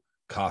low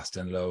cost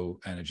and low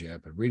energy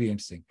output. Really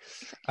interesting.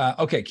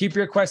 Okay, keep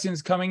your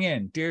questions coming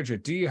in. Deirdre,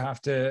 do you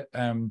have to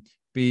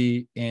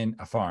be in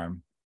a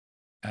farm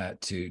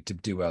to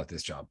do well at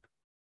this job?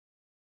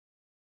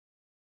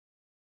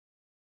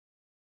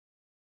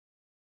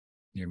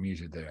 You're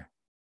muted there.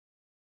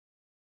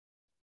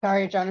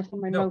 Sorry, Jonathan,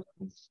 my No.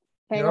 notes.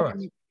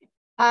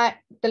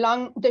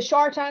 The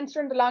short answer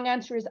and the long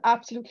answer is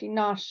absolutely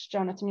not,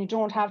 Jonathan. You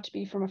don't have to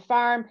be from a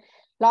farm.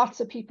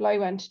 Lots of people I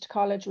went to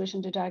college with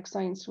and did ag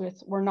science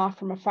with were not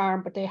from a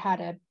farm, but they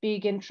had a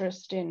big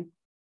interest in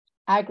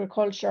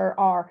agriculture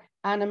or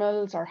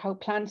animals or how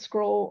plants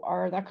grow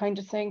or that kind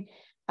of thing.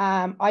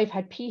 I've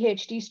had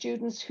PhD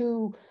students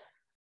who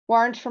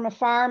weren't from a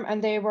farm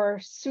and they were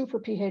super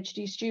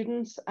PhD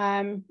students.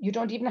 You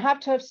don't even have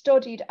to have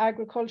studied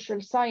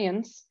agricultural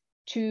science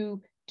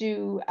to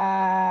do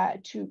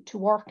to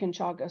work in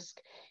Teagasc.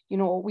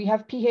 We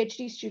have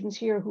PhD students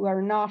here who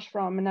are not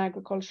from an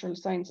agricultural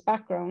science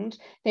background.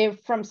 They're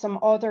from some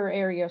other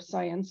area of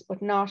science,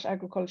 but not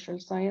agricultural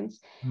science.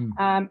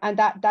 And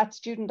that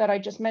student that I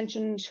just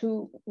mentioned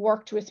who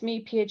worked with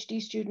me,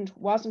 PhD student,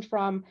 wasn't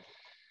from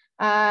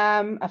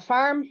a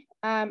farm.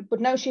 But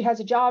now she has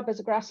a job as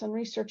a Grassland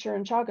researcher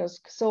in Teagasc.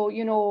 So,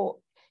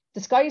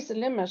 the sky's the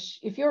limit.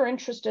 If you're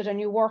interested and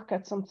you work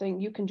at something,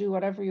 you can do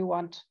whatever you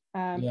want.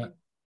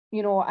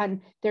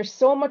 And there's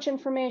so much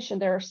information.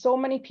 There are so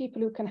many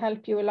people who can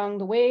help you along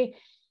the way.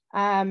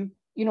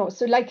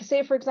 So like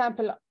say, for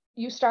example,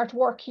 you start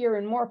work here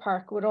in Moore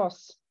Park with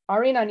us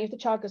or in any of the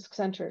Teagasc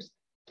centres.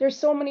 There's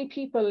so many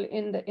people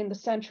in the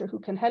centre who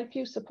can help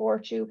you,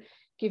 support you,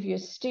 give you a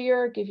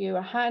steer, give you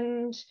a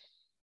hand.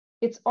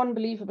 It's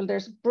unbelievable.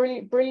 There's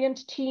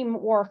brilliant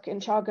teamwork in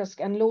Teagasc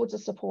and loads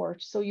of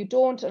support. So you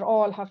don't at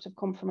all have to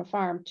come from a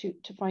farm to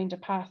find a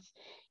path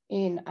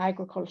in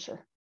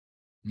agriculture.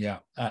 Yeah,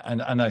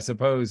 and I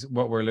suppose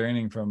what we're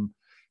learning from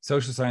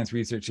social science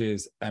research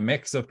is a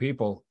mix of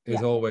people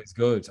is always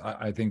good.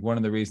 I think one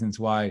of the reasons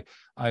why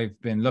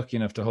I've been lucky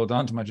enough to hold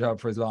on to my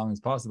job for as long as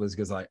possible is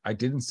because I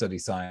didn't study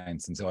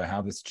science, and so I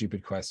have the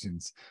stupid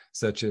questions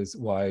such as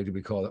why do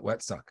we call it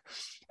wetstock?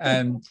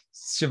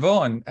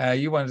 Siobhan,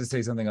 you wanted to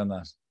say something on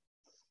that?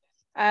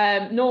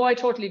 No, I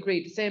totally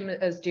agree. The same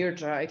as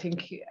Deirdre. I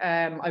think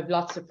I've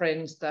lots of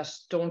friends that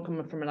don't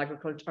come from an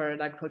agricultural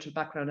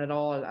background at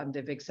all, and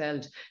they've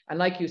excelled. And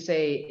like you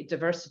say,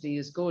 diversity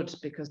is good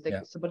because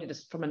somebody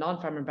that's from a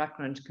non-farmer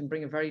background can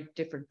bring a very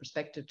different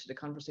perspective to the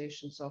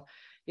conversation. So,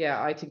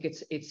 yeah, I think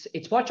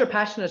it's what you're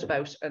passionate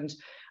about. And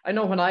I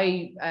know when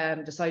I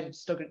decided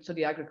to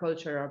study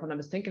agriculture, or when I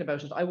was thinking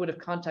about it, I would have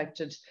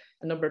contacted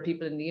a number of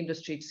people in the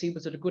industry to see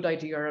was it a good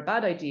idea or a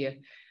bad idea.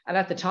 And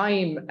at the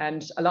time,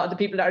 and a lot of the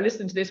people that are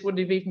listening to this wouldn't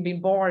have even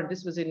been born,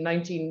 this was in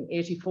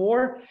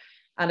 1984.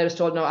 And I was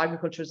told, no,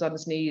 agriculture is on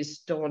its knees.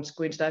 Don't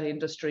go into that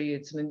industry.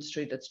 It's an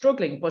industry that's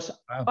struggling. But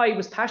I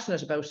was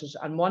passionate about it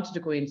and wanted to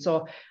go in.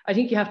 So I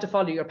think you have to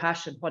follow your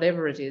passion,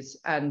 whatever it is.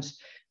 And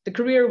the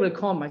career will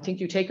come. I think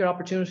you take your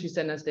opportunities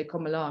then as they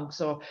come along.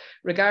 So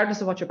regardless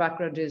of what your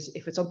background is,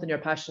 if it's something you're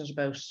passionate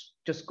about,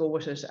 just go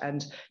with it.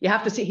 And you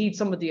have to heed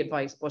some of the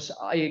advice, but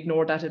I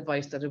ignored that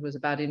advice that it was a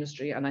bad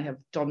industry. And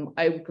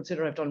I would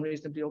consider I've done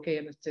reasonably okay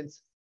in it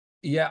since.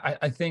 Yeah,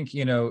 I think,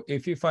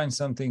 if you find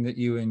something that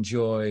you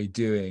enjoy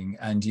doing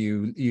and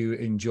you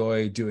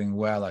enjoy doing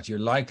well at, you're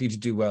likely to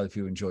do well if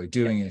you enjoy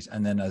doing it.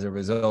 And then as a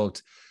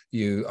result,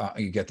 you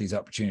get these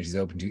opportunities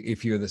open to you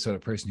if you're the sort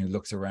of person who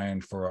looks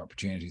around for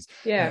opportunities.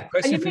 Yeah,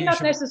 and you may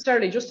not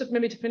necessarily, just to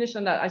maybe to finish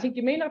on that, I think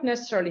you may not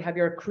necessarily have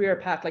your career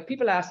path. Like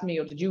people ask me,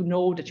 oh, did you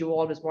know that you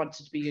always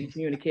wanted to be in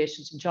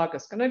communications in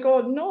Teagasc? And I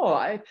go,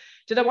 no.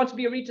 Did I want to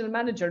be a regional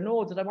manager?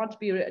 No. Did I want to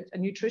be a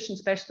nutrition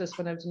specialist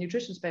when I was a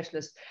nutrition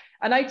specialist?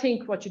 And I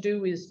think what you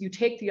do is you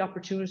take the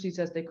opportunities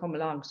as they come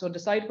along. So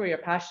decide where your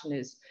passion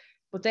is.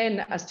 But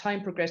then as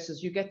time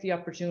progresses, you get the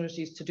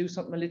opportunities to do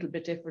something a little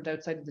bit different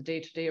outside of the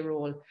day-to-day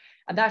role.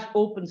 And that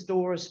opens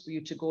doors for you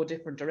to go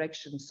different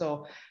directions.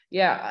 So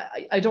yeah,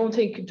 I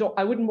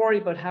wouldn't worry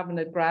about having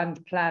a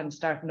grand plan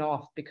starting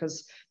off,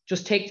 because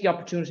just take the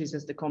opportunities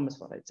as they come is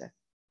what I'd say.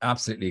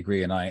 Absolutely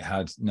agree. And I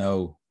had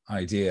no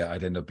idea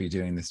I'd end up be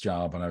doing this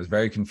job. And I was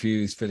very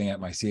confused filling out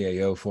my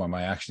CAO form.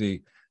 I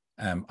actually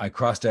I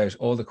crossed out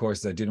all the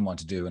courses I didn't want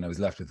to do, and I was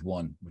left with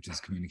one, which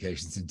is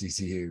communications in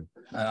DCU.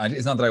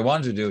 It's not that I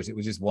wanted to do it; it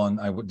was just one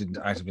I didn't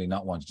actively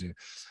not want to do.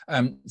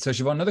 So,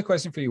 Siobhan, another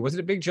question for you: was it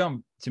a big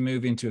jump to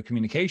move into a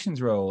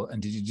communications role, and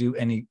did you do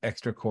any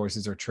extra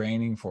courses or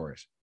training for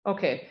it?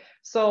 Okay,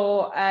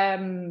 so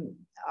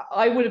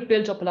I would have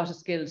built up a lot of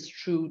skills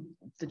through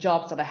the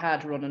jobs that I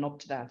had running up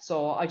to that.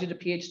 So I did a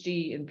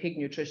PhD in pig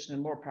nutrition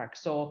in Moorpark.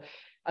 So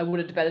I would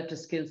have developed a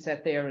skill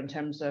set there in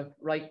terms of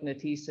writing a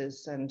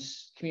thesis and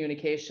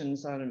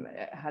communications, and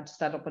had to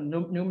set up on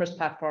numerous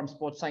platforms,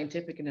 both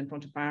scientific and in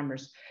front of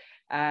farmers.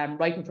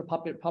 Writing for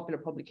popular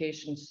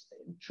publications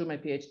through my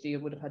PhD, I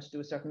would have had to do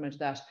a certain amount of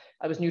that.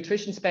 I was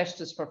nutrition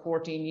specialist for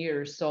 14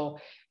 years, so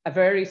a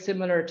very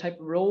similar type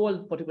of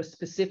role, but it was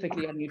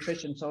specifically on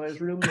nutrition. So I was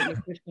ruminant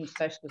nutrition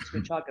specialist for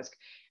Teagasc,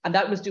 and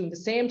that was doing the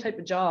same type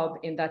of job,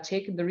 in that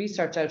taking the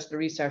research out to the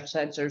research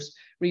centres,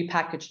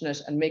 repackaging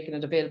it and making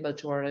it available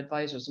to our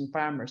advisors and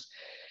farmers.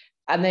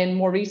 And then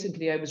more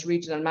recently, I was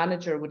regional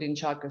manager within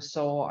Teagasc.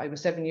 So I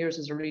was 7 years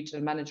as a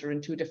regional manager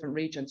in 2 different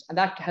regions. And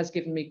that has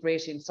given me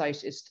great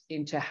insight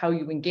into how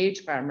you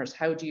engage farmers.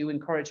 How do you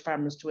encourage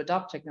farmers to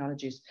adopt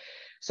technologies?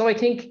 So I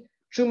think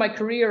through my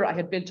career, I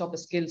had built up a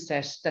skill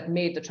set that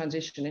made the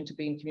transition into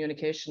being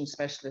communications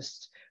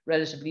specialist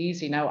relatively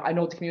easy. Now, I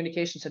know the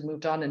communications had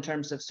moved on in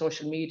terms of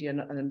social media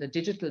and the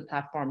digital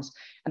platforms,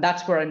 and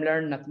that's where I'm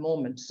learning at the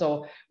moment.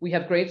 So we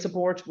have great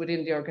support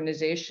within the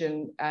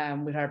organisation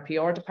with our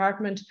PR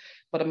department,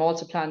 but I'm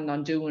also planning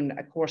on doing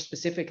a course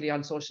specifically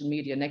on social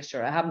media next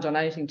year. I haven't done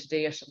anything to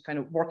date. I'm kind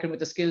of working with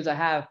the skills I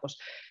have, but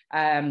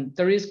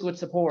there is good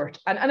support.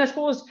 And I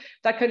suppose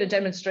that kind of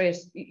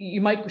demonstrates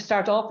you might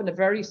start off in a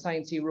very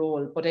sciencey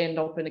role, but end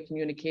up in a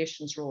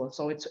communications role.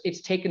 So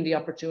it's taking the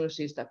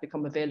opportunities that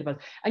become available.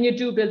 And you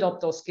do build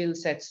up those skill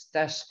sets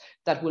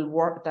that will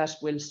work, that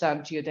will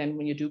stand to you then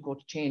when you do go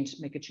to change,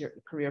 make it your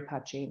career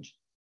path change.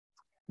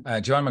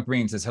 John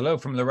McBreen says, hello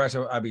from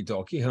Loretto Abbey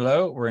Dalkey.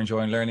 Hello, we're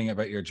enjoying learning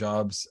about your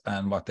jobs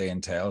and what they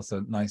entail.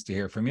 So nice to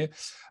hear from you.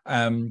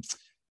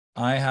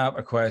 I have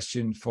a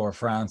question for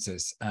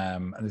Francis.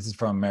 And this is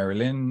from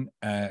Marlene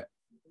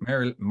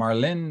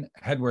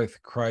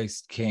Hedworth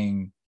Christ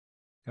King.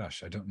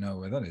 Gosh, I don't know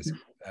where that is.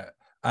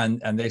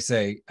 And they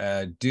say,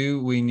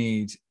 do we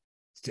need,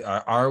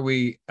 are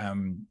we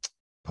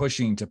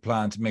pushing to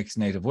plant mixed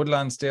native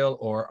woodland still,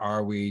 or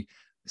are we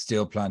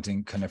still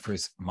planting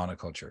coniferous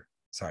monoculture?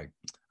 Sorry,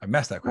 I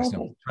messed that question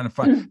up. I'm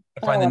trying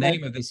to find the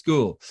name of the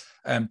school.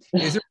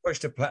 Is there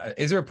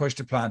a push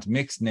to plant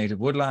mixed native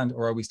woodland,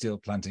 or are we still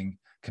planting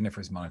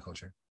coniferous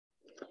monoculture?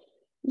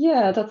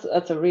 Yeah,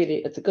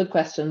 it's a good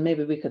question.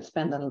 Maybe we could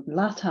spend the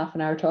last half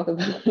an hour talking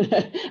about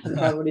it. I'm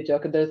probably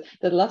joking. There's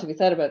a lot to be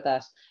said about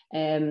that.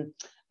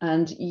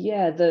 And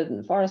yeah,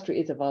 the forestry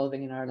is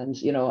evolving in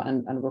Ireland, you know,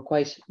 and we're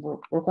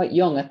quite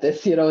young at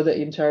this, you know,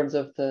 in terms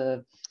of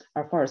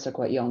our forests are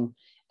quite young.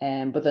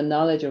 But the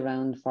knowledge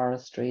around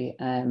forestry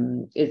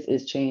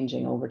is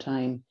changing over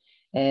time.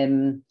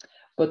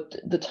 But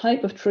the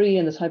type of tree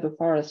and the type of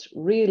forest,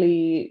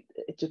 really,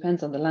 it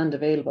depends on the land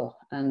available.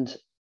 And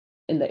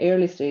in the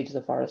early stages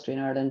of forestry in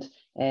Ireland,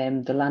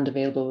 the land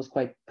available was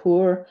quite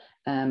poor,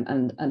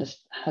 and it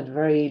had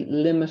very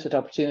limited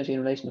opportunity in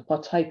relation to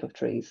what type of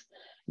trees.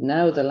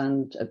 Now the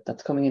land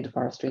that's coming into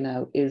forestry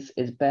now is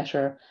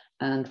better,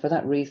 and for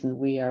that reason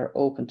we are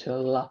open to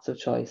lots of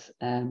choice.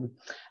 And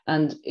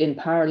in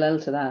parallel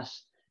to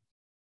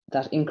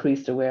that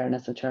increased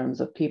awareness in terms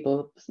of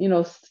people, you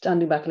know,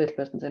 standing back a little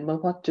bit and saying, well,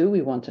 what do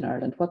we want in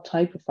Ireland? What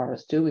type of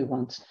forest do we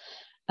want?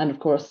 And of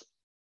course,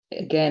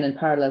 again, in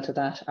parallel to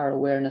that, our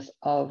awareness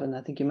of, and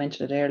I think you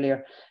mentioned it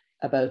earlier,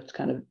 about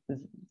kind of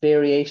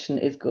variation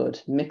is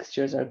good.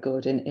 Mixtures are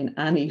good in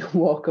any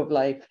walk of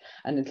life,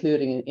 and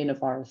including in a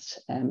forest.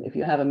 If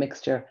you have a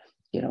mixture,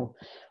 you know,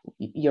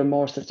 you're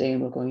more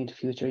sustainable going into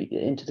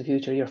the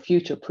future. You're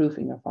future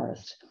proofing your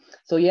forest.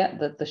 So yeah,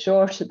 the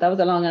short, that was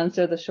a long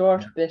answer. The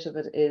short bit of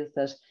it is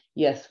that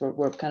yes,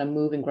 we're kind of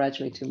moving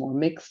gradually to more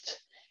mixed.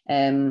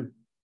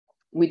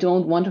 We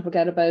don't want to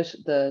forget about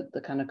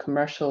the kind of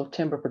commercial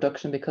timber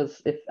production,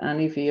 because if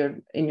any of you are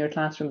in your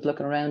classrooms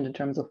looking around in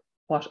terms of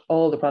what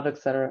all the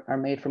products that are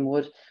made from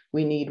wood,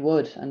 we need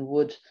wood, and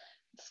wood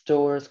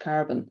stores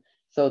carbon.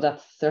 So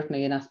that's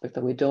certainly an aspect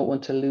that we don't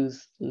want to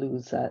lose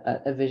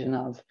a vision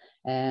of.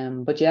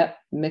 But yeah,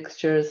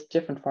 mixtures,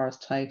 different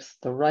forest types,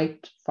 the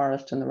right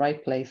forest in the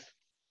right place,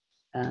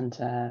 and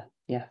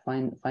yeah,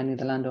 finding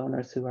the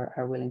landowners who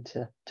are willing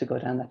to go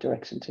down that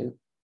direction too.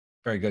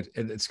 Very good.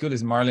 The school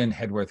is Marlin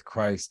Hedworth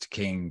Christ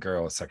King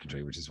Girls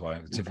Secondary, which is why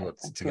it's difficult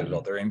to get it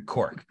all. They're in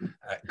Cork.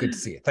 Good to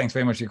see you. Thanks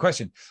very much for your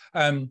question.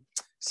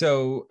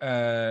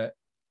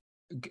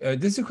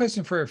 This is a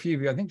question for a few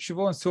of you. I think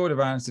Siobhan sort of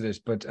answered it,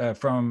 but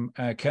from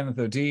Kenneth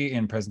O'D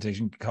in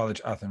Presentation College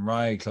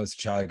Athenry, close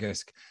to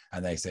Teagasc,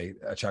 and they say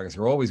Teagasc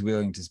are always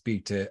willing to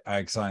speak to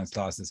ag science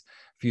classes.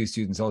 A few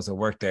students also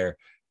work there.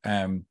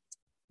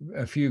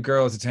 A few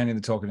girls attending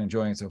the talk and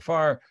enjoying it so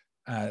far.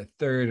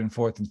 Third and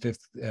fourth and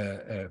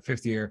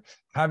fifth year.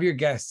 Have your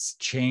guests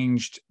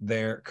changed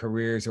their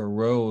careers or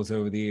roles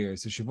over the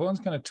years? So Siobhan's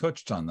kind of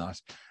touched on that.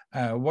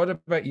 What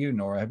about you,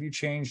 Norah? Have you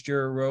changed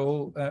your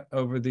role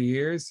over the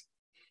years?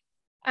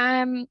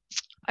 I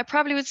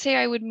probably would say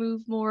I would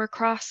move more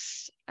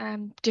across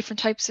different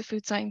types of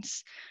food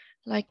science.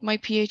 Like my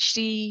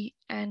PhD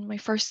and my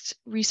first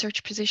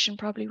research position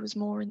probably was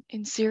more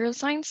in cereal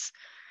science.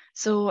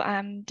 So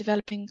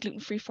developing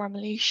gluten-free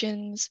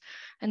formulations,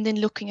 and then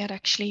looking at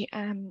actually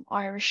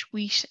Irish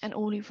wheat and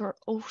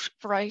oat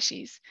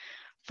varieties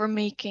for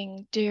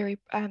making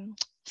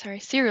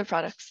cereal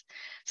products.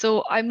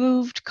 So I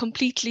moved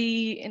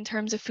completely in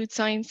terms of food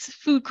science,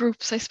 food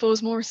groups, I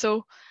suppose, more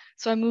so.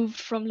 So I moved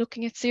from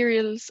looking at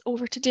cereals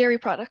over to dairy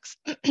products,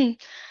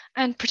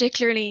 and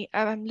particularly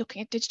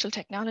looking at digital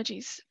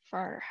technologies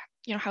for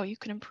how you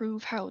can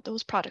improve how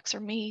those products are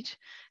made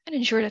and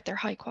ensure that they're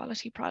high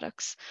quality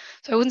products.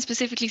 So I wouldn't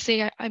specifically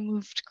say I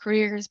moved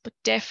careers, but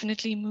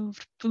definitely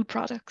moved food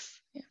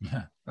products.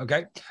 Yeah.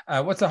 Okay.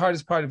 What's the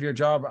hardest part of your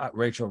job?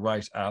 Rachel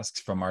Wright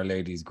asks from Our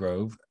Lady's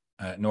Grove.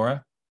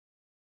 Norah?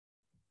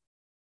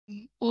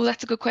 Well,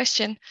 that's a good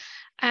question.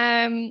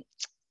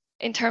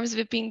 In terms of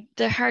it being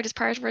the hardest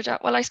part of our job,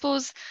 well, I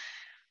suppose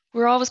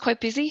we're always quite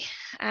busy.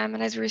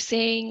 And as we were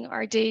saying,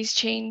 our days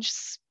change,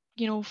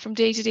 from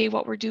day to day.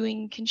 What we're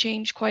doing can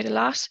change quite a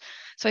lot.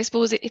 So I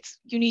suppose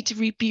you need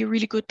to be a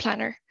really good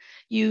planner.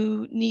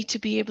 You need to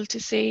be able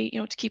to say,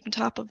 to keep on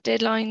top of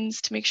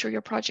deadlines, to make sure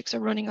your projects are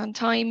running on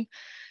time.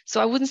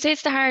 So I wouldn't say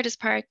it's the hardest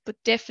part, but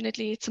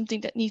definitely it's something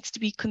that needs to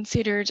be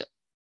considered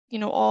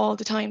all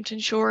the time to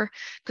ensure,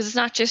 because it's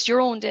not just your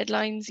own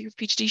deadlines. You have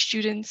PhD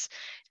students,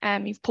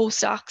 you've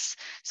postdocs,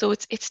 so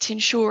it's to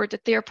ensure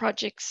that their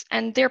projects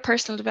and their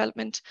personal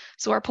development.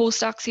 So our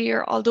postdocs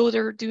here, although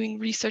they're doing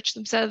research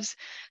themselves,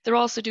 they're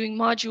also doing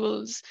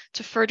modules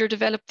to further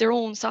develop their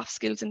own soft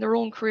skills and their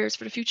own careers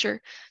for the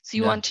future. So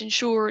you want to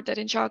ensure that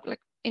in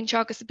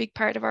Teagasc, a big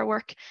part of our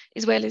work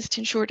as well is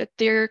to ensure that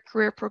their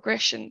career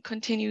progression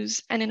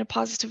continues and in a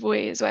positive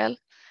way as well.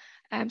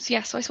 So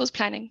I suppose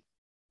planning.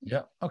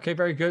 Yeah. Okay.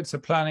 Very good. So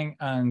planning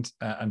and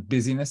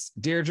busyness.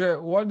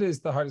 Deirdre, what is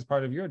the hardest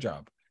part of your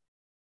job?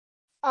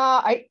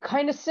 I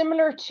kind of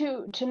similar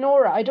to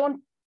Norah. I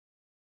don't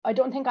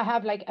think I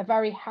have like a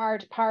very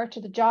hard part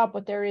of the job,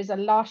 but there is a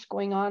lot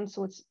going on.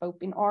 So it's about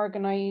being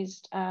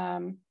organized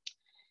and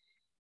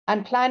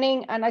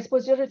planning. And I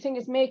suppose the other thing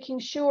is making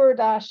sure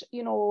that,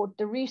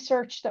 the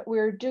research that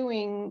we're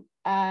doing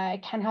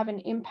can have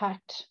an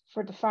impact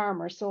for the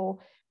farmer.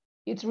 So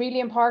it's really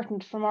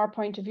important from our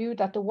point of view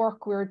that the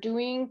work we're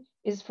doing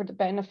is for the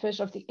benefit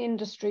of the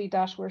industry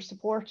that we're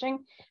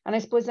supporting. And I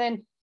suppose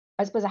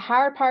a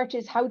hard part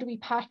is, how do we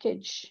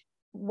package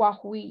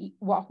what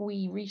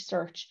we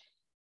research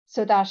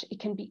so that it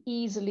can be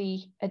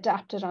easily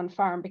adapted on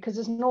farm?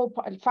 Because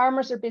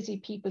farmers are busy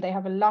people. They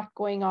have a lot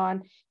going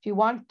on. If you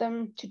want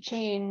them to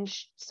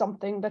change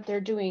something that they're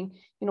doing,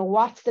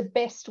 what's the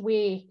best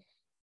way,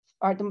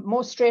 or the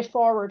most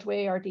straightforward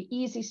way, or the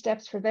easy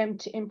steps for them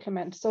to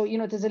implement? So,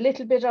 there's a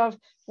little bit of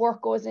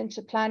work goes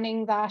into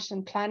planning that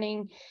and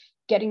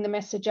getting the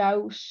message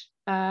out.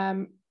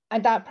 And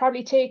that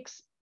probably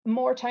takes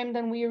more time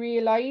than we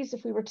realize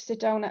if we were to sit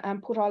down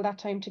and put all that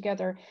time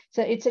together.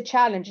 So it's a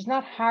challenge. It's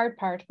not a hard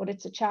part, but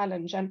it's a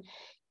challenge. And,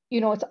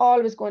 it's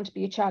always going to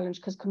be a challenge,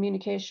 because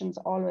communication's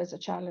always a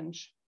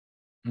challenge.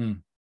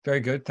 Very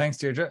good. Thanks,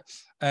 Deirdre.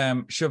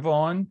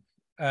 Siobhan,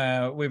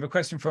 we have a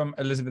question from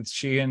Elizabeth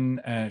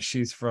Sheehan.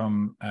 She's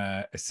from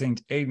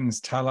St.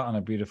 Aidan's, Tala, on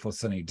a beautiful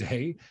sunny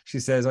day. She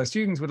says, our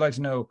students would like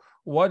to know,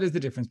 what is the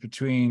difference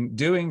between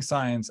doing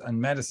science and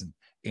medicine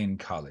in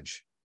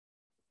college?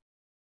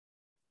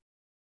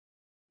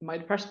 My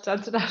first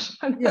answer to that.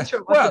 I'm not yes.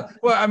 sure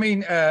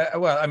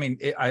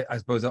I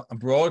suppose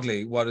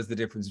broadly, what is the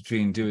difference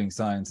between doing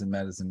science and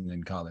medicine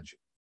in college?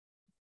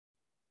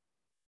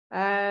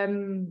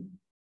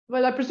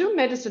 Well, I presume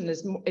medicine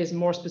is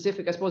more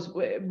specific. I suppose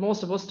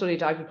most of us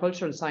studied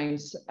agricultural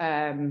science,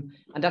 and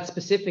that's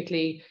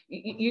specifically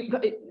when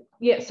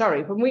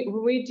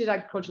we did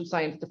agricultural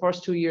science, the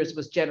first 2 years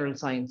was general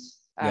science,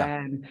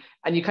 and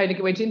you kind of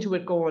went into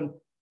it going,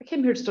 I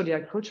came here to study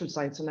agricultural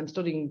science and I'm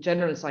studying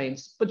general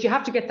science, but you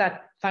have to get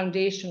that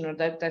foundation or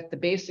that the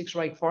basics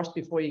right first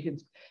before you can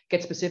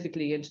get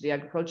specifically into the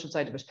agricultural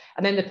side of it.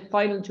 And then the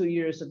final 2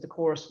 years of the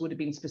course would have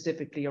been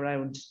specifically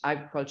around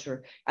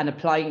agriculture and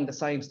applying the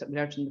science that we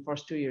learned in the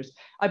first 2 years.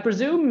 I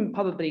presume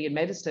probably in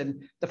medicine,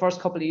 the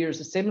first couple of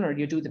years is similar.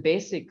 You do the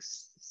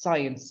basics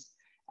science.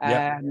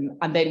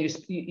 And then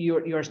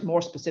you're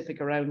more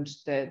specific around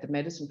the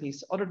medicine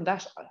piece. Other than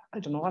that, I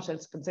don't know what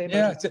else I can say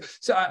about it.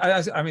 So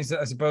I mean,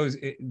 I suppose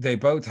they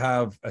both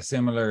have a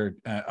similar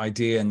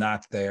idea in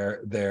that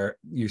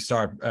you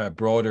start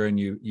broader and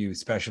you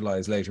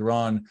specialize later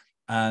on,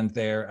 and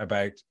they're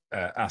about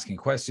asking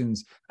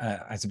questions.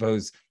 I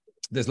suppose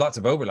there's lots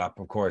of overlap,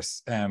 of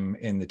course,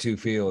 in the two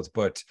fields,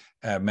 but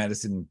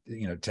medicine,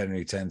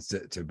 generally tends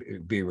to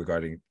be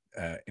regarding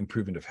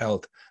improvement of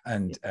health,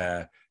 and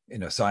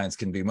science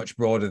can be much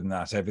broader than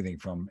that, everything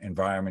from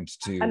environment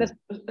to... And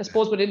I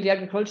suppose within the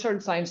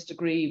agricultural science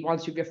degree,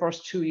 once you have your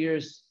first 2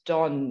 years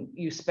done,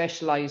 you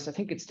specialise. I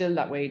think it's still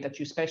that way, that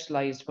you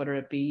specialise, whether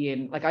it be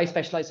in, like I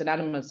specialised in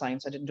animal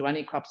science. I didn't do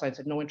any crop science.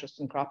 I had no interest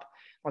in crop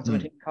once I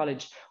went to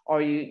college.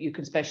 Or you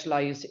can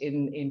specialise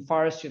in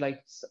forestry,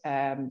 like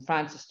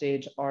Francis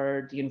did,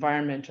 or the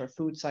environment or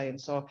food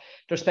science. So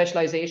there's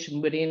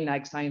specialisation within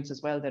ag science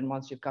as well then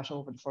once you've got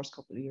over the first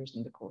couple of years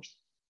in the course.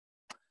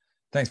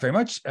 Thanks very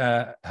much.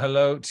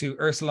 Hello to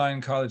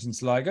Ursuline College in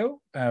Sligo.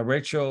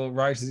 Rachel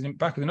Wright is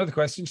back with another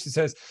question. She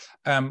says,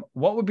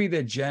 what would be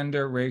the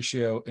gender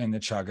ratio in the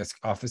Teagasc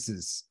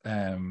offices?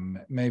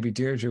 Maybe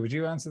Deirdre, would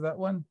you answer that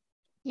one?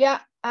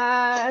 Yeah,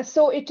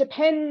 so it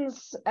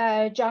depends,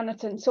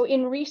 Jonathan. So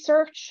in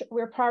research,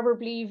 we're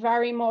probably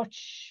very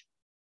much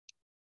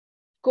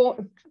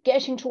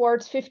getting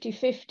towards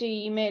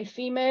 50-50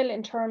 male-female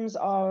in terms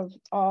of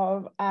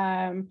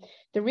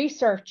the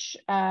research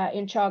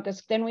in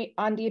Teagasc. Then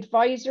on the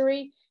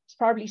advisory, it's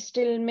probably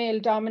still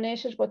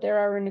male-dominated, but there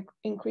are an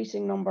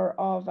increasing number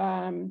of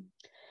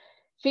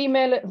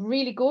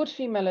really good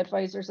female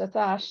advisors at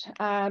that.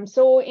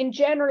 So in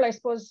general, I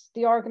suppose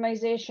the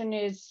organisation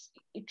is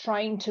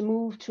trying to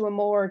move to a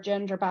more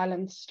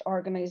gender-balanced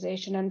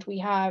organisation, and we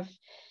have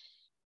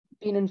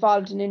been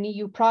involved in an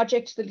EU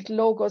project. The little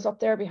logo's up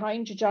there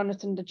behind you,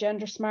 Jonathan, the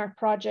Gender Smart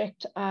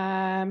project,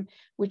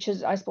 which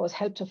has, I suppose,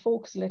 helped to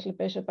focus a little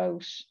bit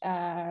about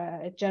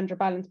gender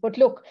balance. But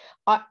look,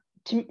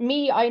 to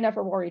me, I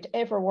never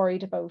ever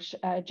worried about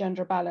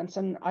gender balance.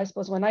 And I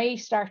suppose when I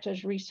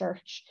started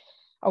research,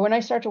 or when I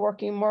started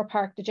working in Moore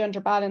Park, the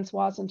gender balance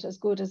wasn't as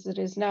good as it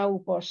is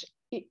now, but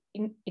it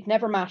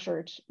never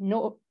mattered.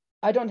 No,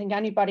 I don't think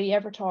anybody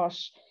ever thought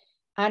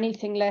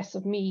anything less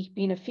of me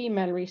being a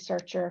female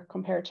researcher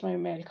compared to my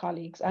male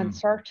colleagues. And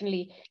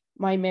certainly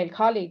my male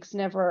colleagues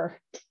never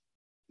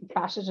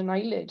batted an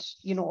eyelid.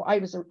 I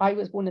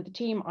was one of the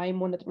team, I'm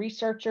one of the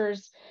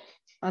researchers,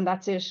 and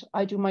that's it.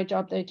 I do my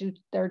job, they do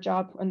their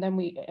job, and then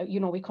we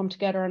come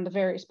together on the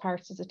various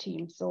parts as a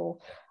team. So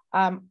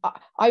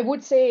I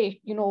would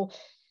say,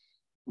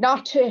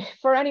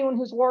 for anyone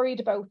who's worried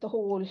about the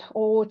whole,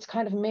 it's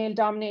kind of a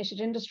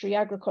male-dominated industry,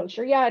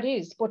 agriculture. Yeah, it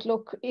is. But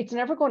look, it's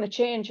never going to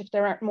change if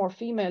there aren't more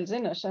females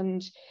in it.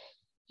 And,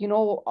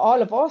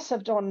 all of us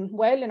have done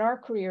well in our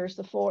careers,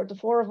 the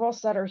four of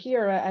us that are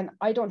here. And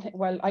I don't think,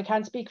 well, I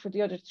can't speak for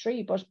the other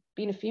three, but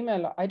being a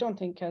female, I don't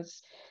think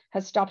has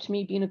stopped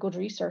me being a good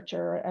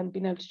researcher and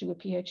being able to do a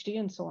PhD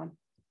and so on.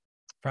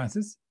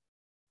 Francis?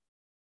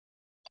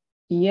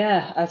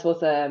 Yeah, I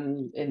suppose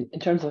in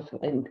terms of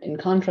in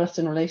contrast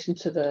in relation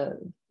to the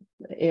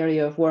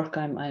area of work,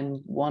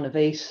 I'm one of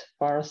 8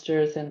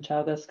 foresters in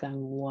Teagasc. I'm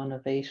one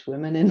of 8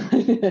 women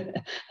in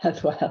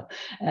as well.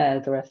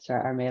 The rest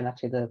are male.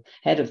 Actually, the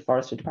head of the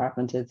forestry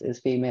department is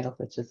female,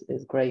 which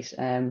is great.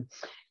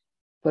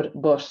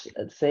 But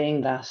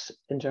saying that,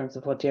 in terms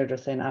of what Deirdre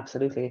is saying,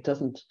 absolutely, it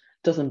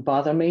doesn't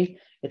bother me.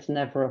 It's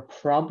never a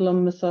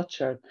problem as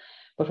such.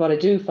 But what I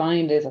do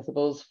find is, I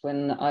suppose,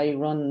 when I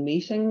run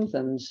meetings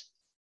and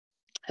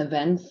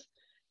events,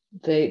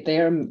 they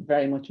are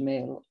very much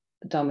male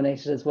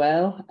dominated as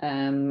well,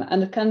 and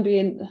it can be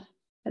an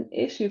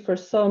issue for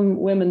some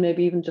women,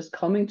 maybe even just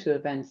coming to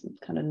events and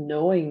kind of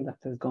knowing that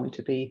there's going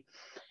to be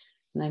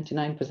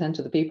 99%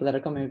 of the people that are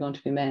coming are going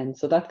to be men.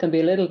 So that can be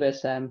a little bit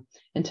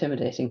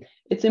intimidating.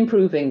 It's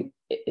improving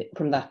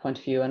from that point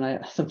of view,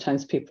 and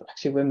sometimes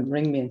women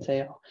ring me and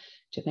say, "Oh,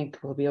 do you think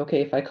it will be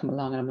okay if I come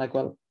along?" And I'm like,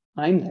 well,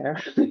 I'm there,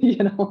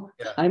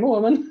 I'm a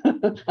woman,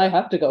 I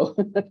have to go.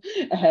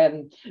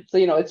 So,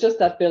 it's just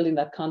that building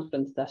that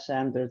confidence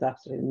that there's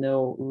absolutely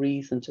no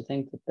reason to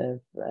think that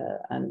there's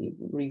any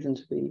reason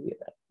to be,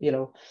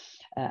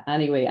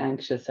 anyway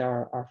anxious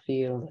or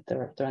feel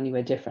that they're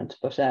anyway different.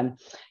 But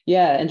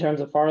in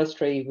terms of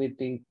forestry,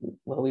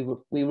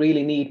 we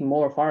really need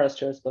more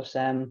foresters, but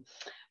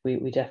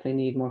we definitely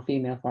need more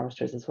female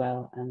foresters as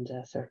well, and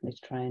certainly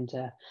to try and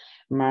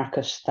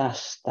market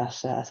that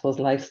I suppose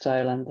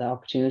lifestyle and the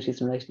opportunities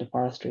in relation to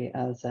forestry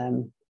as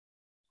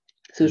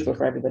suitable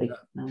for everybody.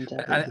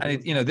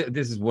 And you know,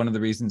 this is one of the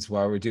reasons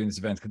why we're doing this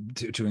event,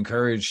 to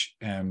encourage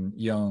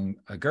young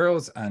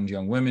girls and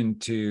young women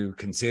to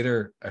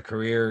consider a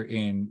career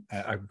in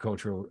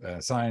agricultural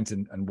science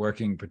and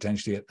working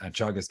potentially at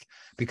Teagasc,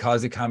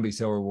 because it can be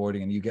so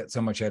rewarding and you get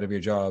so much out of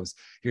your jobs.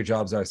 Your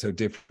jobs are so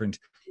different.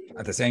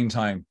 At the same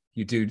time,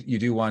 you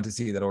do want to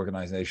see that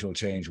organizational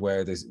change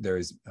where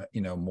there's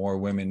you know, more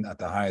women at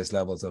the highest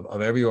levels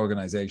of every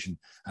organization,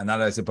 and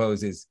that, I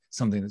suppose, is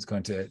something that's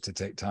going to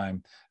take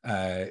time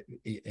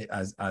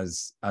as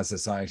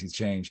societies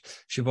change.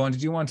 Siobhan,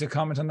 did you want to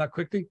comment on that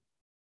quickly?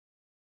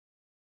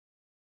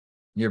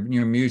 You're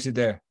muted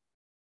there.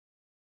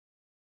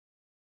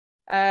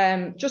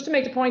 Just to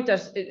make the point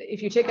that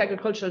if you take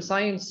agricultural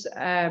science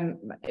at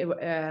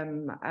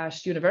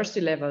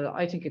university level,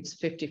 I think it's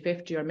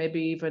 50-50, or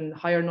maybe even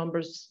higher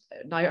numbers,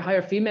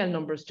 higher female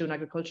numbers doing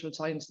agricultural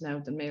science now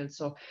than males.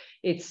 So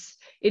it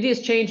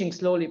is changing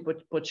slowly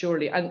but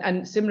surely.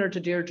 And similar to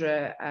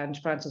Deirdre and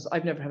Francis,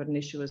 I've never had an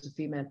issue as a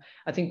female.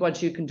 I think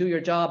once you can do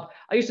your job,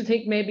 I used to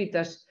think maybe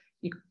that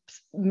you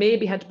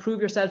maybe had to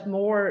prove yourself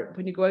more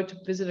when you go out to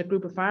visit a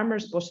group of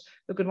farmers, but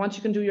look, once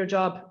you can do your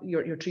job,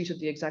 you're treated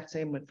the exact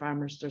same with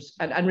farmers.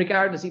 And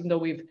regardless, even though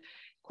we've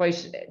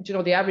quite, you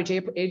know, the average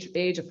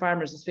age of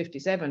farmers is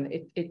 57,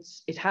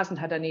 it hasn't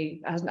had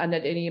any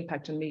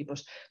impact on me.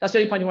 But that's the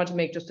only point I want to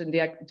make. Just in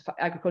the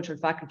agricultural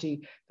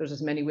faculty, there's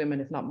as many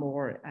women, if not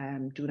more,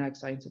 doing ag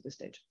science at this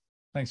stage.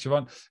 Thanks,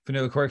 Siobhan.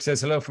 Vanilla Quirk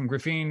says hello from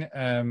Graffine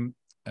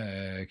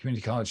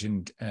Community College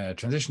in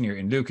transition year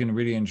in Lucan.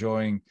 Really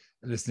enjoying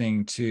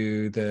listening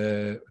to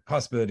the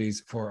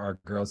possibilities for our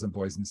girls and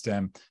boys in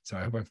STEM. So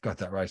I hope I've got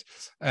that right.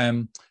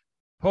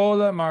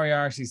 Paula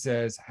Moriarty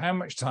says, how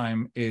much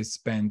time is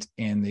spent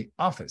in the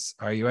office?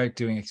 Are you out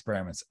doing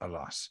experiments a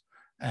lot?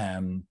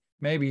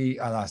 Maybe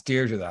I'll ask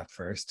Deirdre that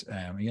first.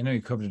 You know,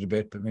 you covered it a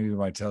bit, but maybe you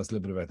might tell us a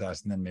little bit about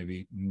that, and then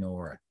maybe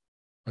Norah.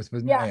 I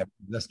suppose, yeah,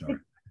 that's Norah.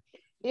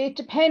 It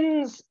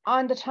depends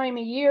on the time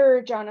of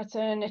year,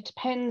 Jonathan. It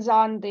depends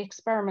on the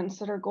experiments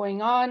that are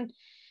going on.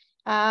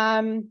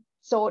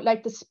 So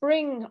like the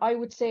spring, I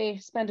would say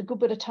spend a good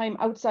bit of time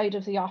outside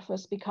of the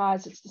office,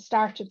 because it's the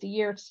start of the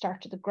year,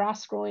 start of the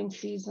grass growing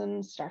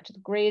season, start of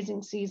the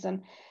grazing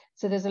season.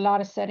 So there's a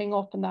lot of setting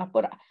up and that,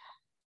 but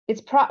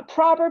it's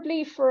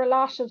probably for a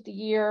lot of the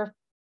year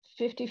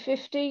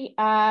 50-50,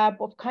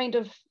 but kind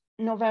of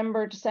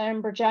November,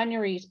 December,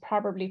 January is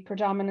probably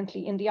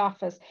predominantly in the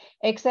office,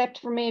 except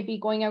for maybe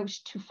going out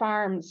to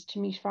farms to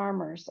meet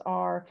farmers,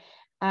 or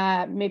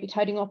maybe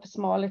tidying up a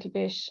small little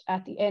bit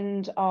at the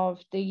end of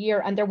the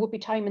year. And there would be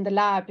time in the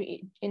lab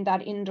in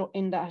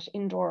that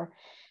indoor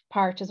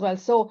part as well.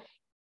 So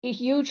it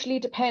hugely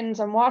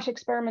depends on what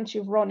experiments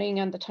you're running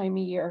and the time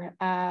of year.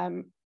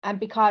 And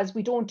because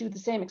we don't do the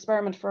same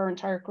experiment for our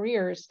entire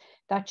careers,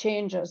 that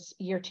changes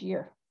year to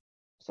year.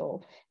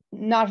 So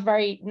not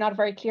very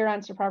clear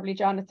answer probably,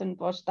 Jonathan,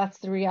 but that's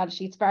the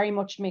reality. It's very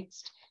much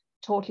mixed.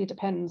 Totally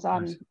depends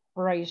on a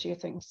variety of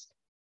things.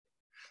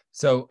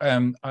 So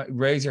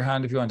raise your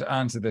hand if you want to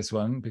answer this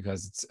one,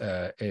 because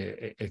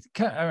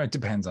it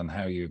depends on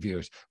how you view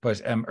it.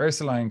 But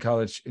Ursuline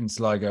College in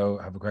Sligo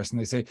have a question.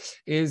 They say,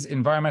 is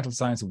environmental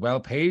science a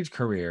well-paid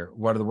career?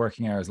 What are the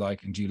working hours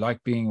like? And do you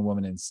like being a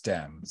woman in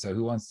STEM? So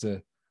who wants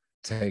to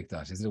take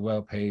that? Is it a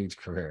well-paid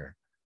career?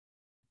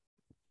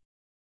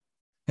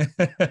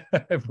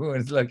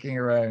 Everyone's looking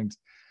around.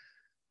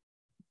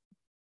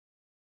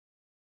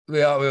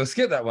 We'll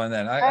skip that one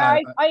then.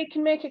 I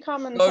can make a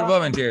comment. Good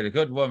woman, Deirdre.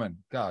 Good woman.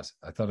 God,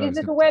 I thought. Is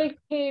it a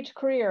well-paid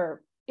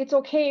career? It's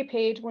okay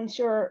paid once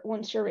you're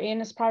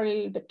in. It's probably a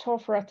little bit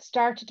tougher at the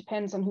start. It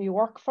depends on who you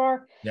work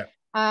for. Yeah.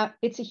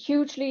 It's a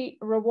hugely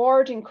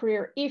rewarding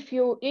career if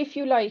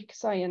you like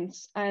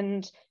science.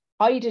 And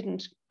I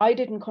didn't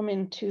come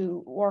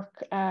into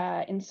work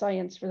in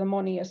science for the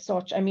money as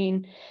such. I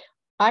mean,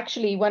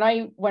 actually, when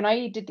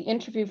I did the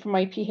interview for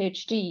my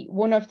PhD,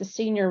 one of the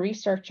senior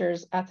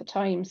researchers at the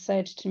time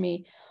said to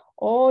me,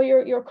 "Oh,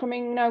 you're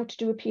coming now to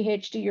do a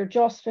PhD. You're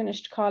just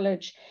finished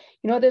college.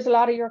 You know, there's a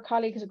lot of your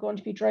colleagues are going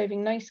to be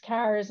driving nice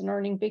cars and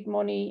earning big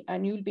money,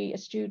 and you'll be a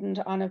student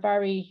on a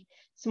very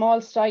small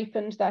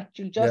stipend that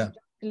you'll just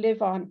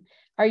live on.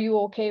 Are you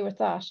okay with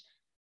that?"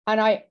 And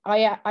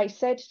I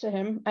said to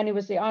him, and it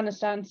was the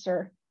honest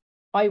answer,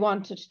 I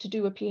wanted to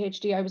do a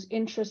PhD. I was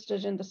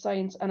interested in the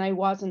science and I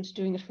wasn't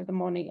doing it for the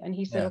money. And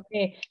he said,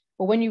 okay,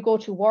 but when you go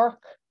to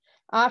work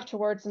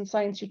afterwards in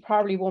science, you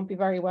probably won't be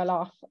very well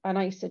off. And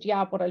I said,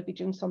 yeah, but I'll be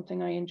doing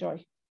something I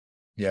enjoy.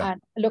 Yeah.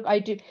 And look, I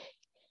do.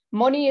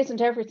 Money isn't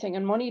everything,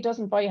 and money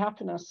doesn't buy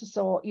happiness.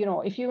 So, you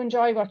know, if you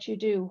enjoy what you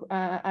do,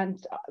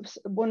 and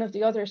one of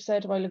the others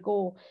said a while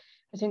ago,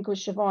 I think it was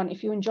Siobhan,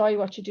 if you enjoy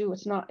what you do,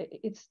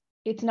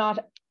 it's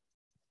not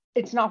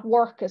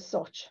work as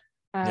such.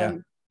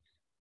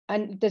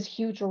 And there's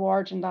huge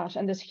reward in that,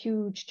 and there's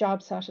huge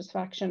job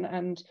satisfaction.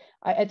 And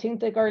I think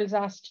the girls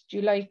asked, do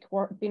you like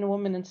being a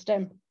woman in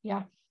STEM?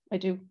 Yeah, I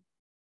do.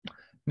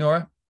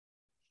 Norah?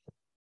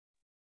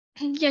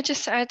 Yeah,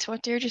 just to add to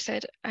what Deirdre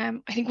said, I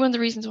think one of the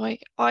reasons why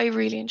I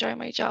really enjoy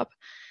my job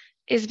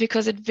is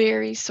because it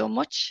varies so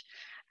much.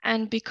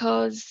 And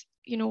because,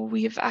 you know,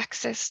 we have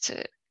access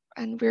to,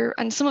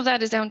 and some of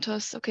that is down to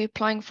us, okay,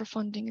 applying for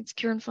funding and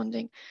securing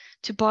funding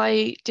to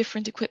buy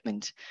different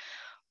equipment.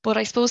 But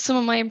I suppose some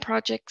of my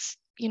projects,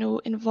 you know,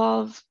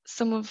 involve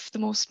some of the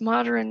most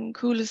modern,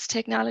 coolest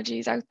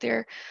technologies out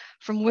there,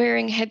 from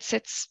wearing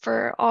headsets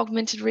for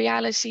augmented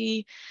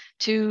reality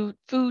to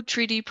food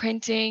 3D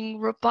printing,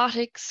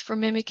 robotics for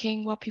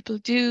mimicking what people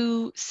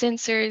do,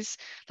 sensors.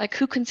 Like,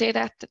 who can say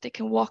that they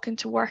can walk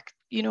into work,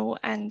 you know,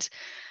 and,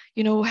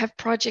 you know, have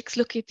projects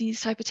look at these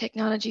type of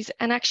technologies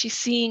and actually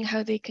seeing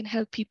how they can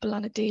help people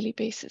on a daily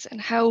basis, and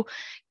how,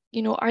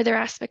 you know, are there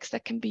aspects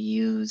that can be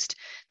used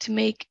to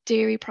make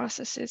dairy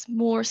processes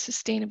more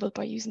sustainable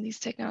by using these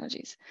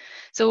technologies?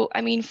 So,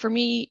 I mean, for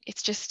me,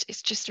 it's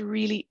just a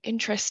really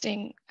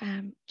interesting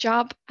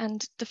job,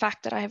 and the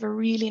fact that I have a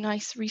really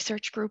nice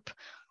research group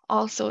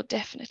also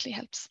definitely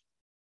helps.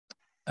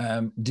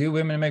 Do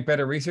women make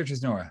better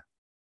researchers, Norah?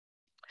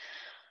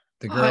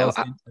 The girls.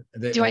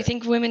 Do I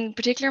think women in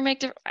particular make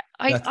the?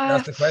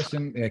 That's the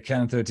question.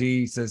 Kenneth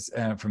O'D says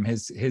from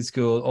his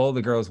school, all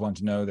the girls want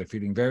to know. They're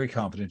feeling very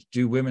confident.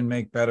 Do women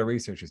make better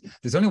researchers?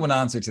 There's only one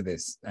answer to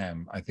this,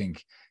 I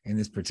think, in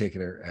this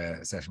particular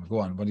session. Go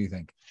on. What do you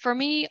think? For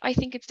me, I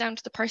think it's down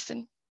to the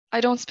person.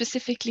 I don't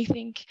specifically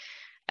think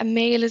a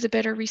male is a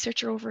better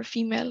researcher over a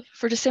female,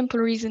 for the simple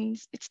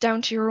reasons it's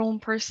down to your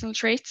own personal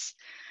traits,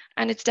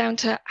 and it's down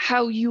to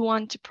how you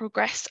want to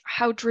progress,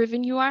 how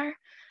driven you are,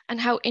 and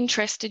how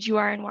interested you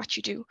are in what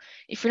you do.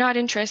 If you're not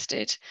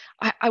interested,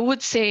 I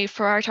would say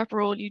for our type of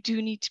role, you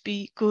do need to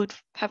be good,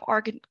 have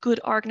good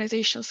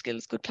organizational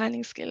skills, good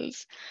planning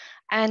skills,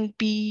 and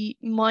be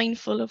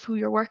mindful of who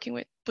you're working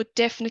with. But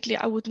definitely,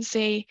 I wouldn't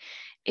say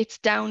it's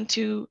down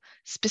to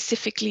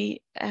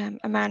specifically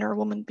a man or a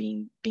woman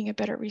being a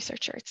better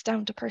researcher. It's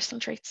down to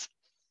personal traits.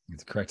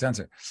 That's the correct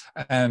answer.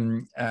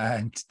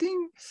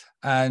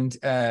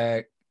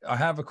 I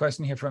have a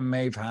question here from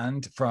Maeve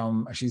Hand.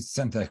 She's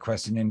sent a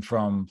question in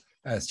from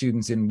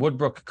students in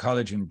Woodbrook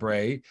College in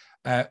Bray.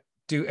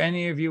 Do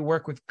any of you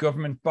work with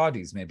government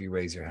bodies? Maybe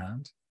raise your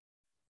hand.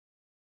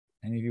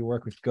 Any of you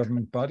work with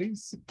government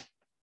bodies?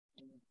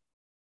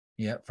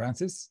 Yeah,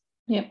 Francis?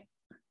 Yeah.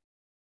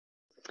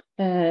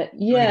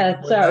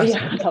 Sorry,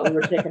 I thought we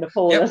were taking a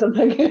poll or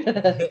something.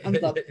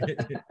 Hands up.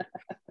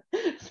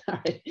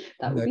 Sorry,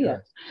 that would be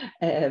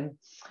it.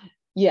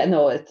 Yeah,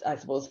 no, I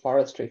suppose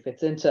forestry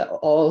fits into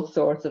all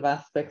sorts of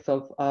aspects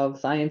of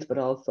science, but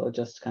also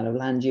just kind of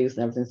land use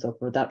and everything. So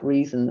for that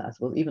reason, I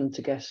suppose even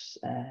to get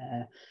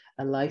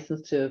a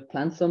license to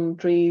plant some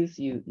trees,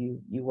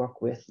 you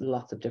work with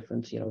lots of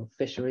different, you know,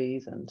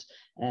 fisheries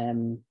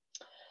and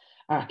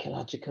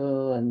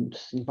archaeological and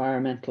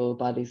environmental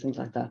bodies, things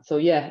like that. So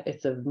yeah,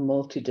 it's a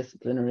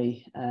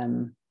multidisciplinary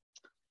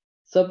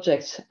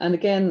subject. And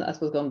again, I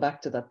suppose going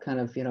back to that kind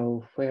of, you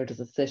know, where does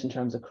it sit in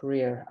terms of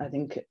career? I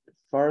think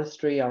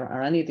forestry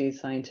or any of these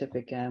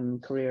scientific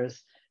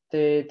careers,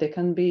 they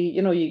can be,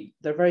 you know,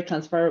 they're very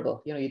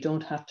transferable. You know, you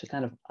don't have to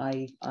kind of,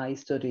 I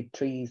studied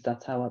trees,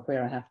 that's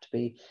where I have to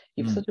be.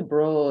 You've such a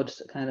broad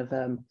kind of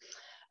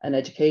an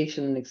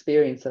education and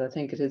experience that I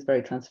think it is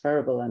very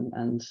transferable,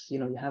 and you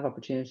know, you have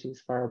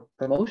opportunities for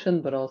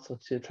promotion, but also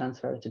to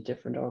transfer it to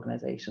different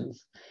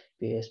organizations,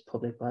 be it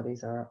public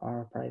bodies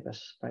or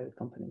private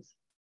companies.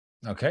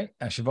 Okay,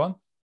 Siobhan?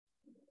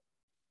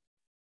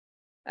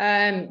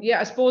 Yeah,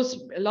 I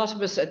suppose a lot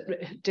of us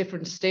at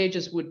different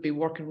stages would be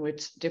working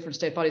with different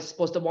state bodies. I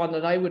suppose the one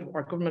that I would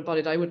work, government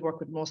body that I would work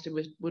with mostly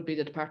would be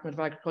the Department of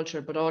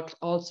Agriculture, but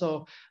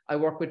also I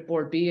work with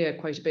Board BA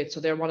quite a bit. So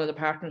they're one of the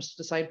partners to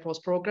the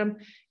Signpost programme,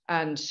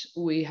 and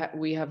we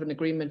have an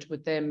agreement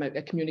with them,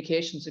 a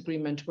communications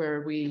agreement,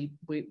 where we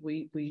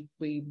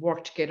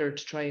work together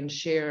to try and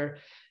share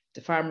the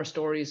farmer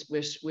stories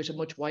with a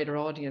much wider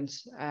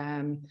audience.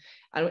 And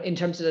in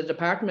terms of the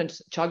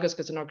department, Teagasc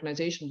as an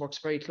organisation works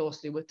very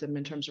closely with them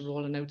in terms of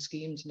rolling out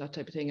schemes and that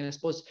type of thing. And I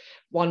suppose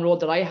one role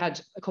that I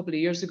had a couple of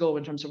years ago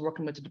in terms of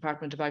working with the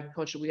Department of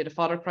Agriculture, we had a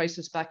fodder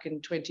crisis back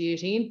in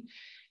 2018.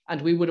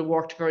 And we would have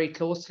worked very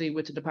closely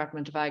with the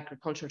Department of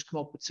Agriculture to come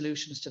up with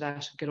solutions to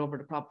that, get over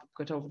the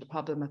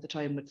problem at the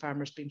time with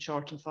farmers being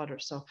short on fodder.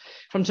 So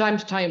from time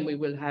to time, we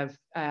will have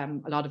a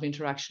lot of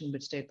interaction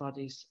with state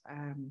bodies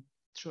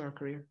through our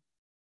career.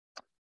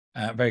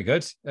 Very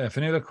good.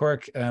 Fanula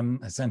Quirk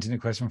has sent in a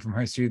question from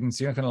her students.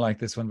 You're not going to like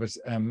this one, but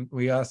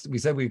we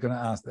said we were going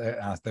to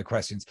ask their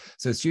questions.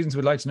 So students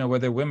would like to know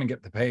whether women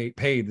get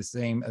paid the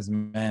same as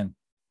men.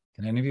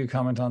 Can any of you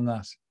comment on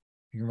that?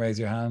 You can raise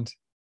your hand.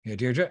 Yeah,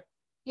 Deirdre?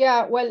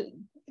 Yeah, well,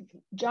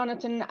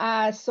 Jonathan,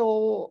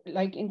 so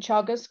like in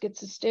Teagasc,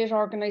 it's a state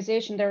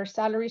organisation, there are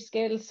salary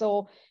scales,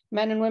 so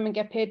men and women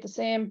get paid the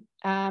same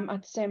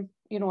at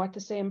the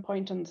same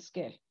point on the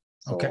scale.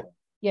 So, okay.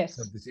 Yes.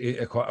 So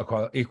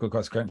equal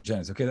across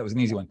genders. Okay, that was an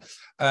easy one.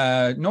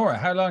 Norah,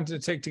 how long did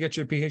it take to get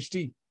your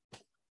PhD?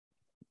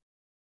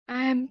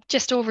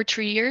 Just over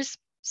 3 years.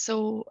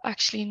 So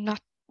actually not,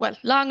 well,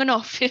 long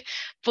enough,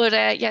 but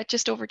yeah,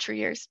 just over 3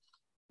 years.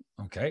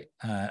 Okay,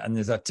 and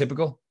is that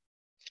typical?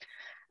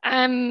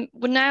 Well,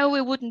 now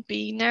it wouldn't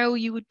be. Now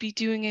you would be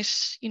doing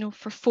it,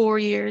 for 4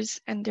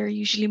 years, and they're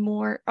usually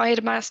more. I had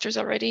a master's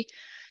already,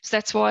 so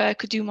that's why I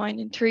could do mine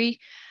in 3.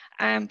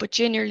 But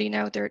generally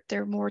now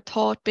they're more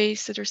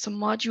thought-based, so there's some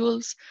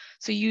modules.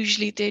 So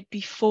usually they'd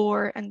be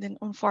 4, and then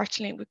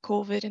unfortunately with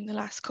COVID in the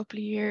last couple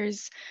of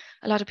years,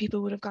 a lot of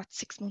people would have got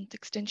 6-month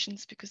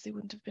extensions because they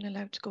wouldn't have been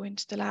allowed to go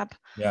into the lab.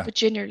 Yeah. But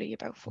generally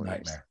about 4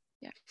 Nightmare. years.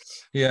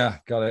 Yeah,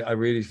 God, I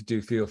really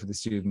do feel for the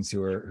students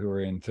who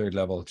are in 3rd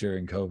level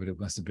during COVID. It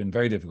must have been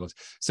very difficult.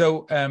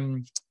 So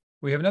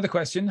we have another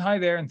question. Hi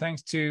there, and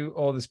thanks to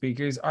all the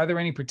speakers. Are there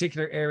any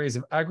particular areas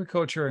of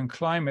agriculture and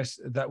climate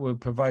that will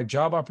provide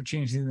job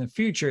opportunities in the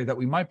future that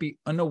we might be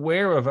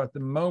unaware of at the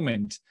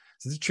moment?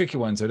 So it's a tricky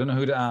one, so I don't know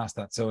who to ask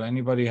that. So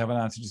anybody have an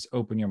answer, just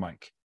open your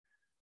mic.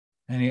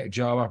 Any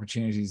job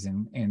opportunities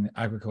in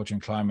agriculture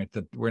and climate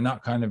that we're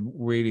not kind of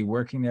really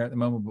working there at the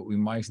moment, but we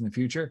might in the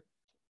future?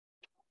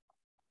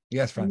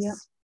 Yes,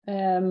 Francis.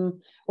 Yeah.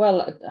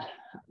 Well,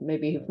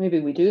 maybe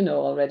we do know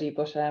already,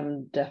 but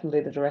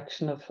definitely the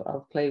direction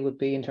of play would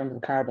be in terms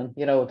of carbon.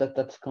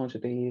 That's going to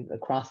be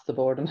across the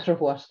board, no matter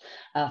what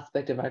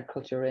aspect of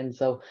agriculture you're in.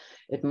 So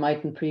it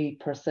mightn't be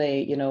per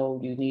se, you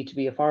need to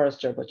be a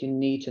forester, but you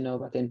need to know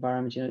about the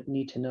environment. You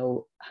need to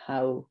know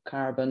how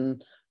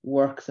carbon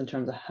works in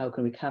terms of how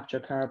can we capture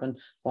carbon,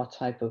 what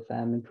type of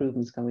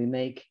improvements can we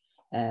make.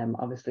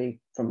 Obviously,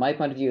 from my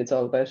point of view, it's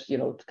all about,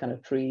 the kind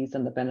of trees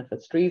and the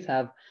benefits trees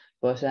have.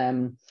 But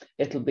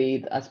it'll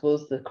be, I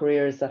suppose, the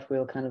careers that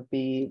will kind of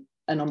be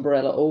an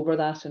umbrella over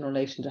that in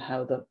relation to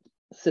how the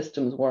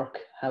systems work,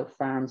 how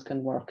farms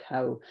can work,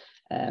 how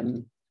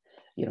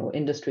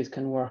industries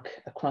can work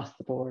across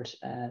the board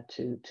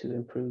to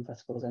improve, I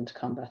suppose, and to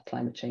combat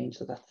climate change.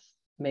 So that's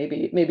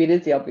maybe it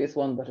is the obvious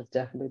one, but it's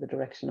definitely the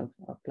direction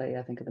of play,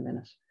 I think, at the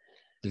minute.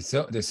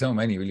 There's so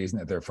many, really, isn't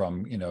it? They're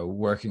from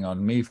working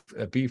on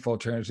beef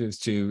alternatives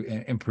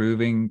to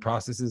improving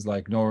processes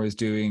like Norah's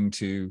doing,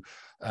 to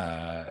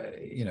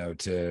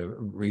to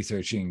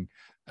researching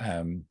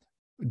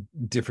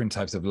different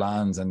types of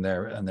lands and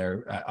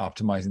they're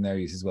optimizing their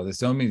use as well. There's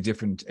so many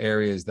different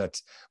areas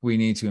that we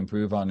need to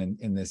improve on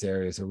in this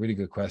area. So really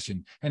good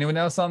question. Anyone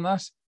else on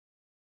that?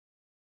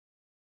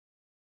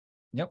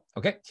 Yep.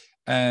 Okay.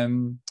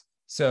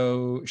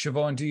 So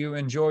Siobhan, do you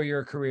enjoy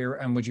your career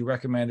and would you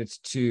recommend it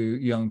to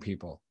young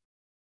people?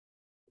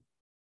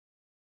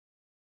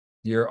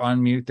 You're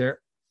on mute there.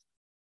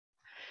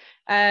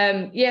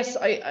 Yes,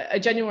 I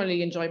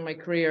genuinely enjoy my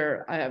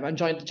career. I'm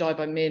enjoying the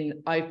job I'm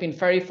in. I've been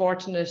very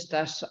fortunate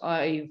that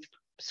I've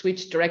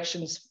switched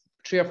directions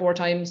 3 or 4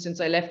 times since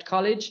I left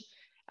college.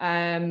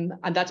 And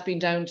that's been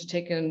down to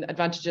taking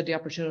advantage of the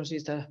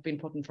opportunities that have been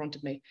put in front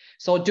of me.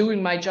 So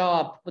doing my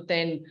job, but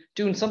then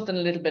doing something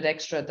a little bit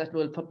extra that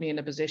will put me in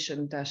a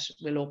position that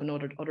will open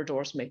other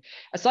doors for me.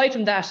 Aside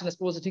from that, and I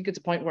suppose I think it's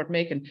a point worth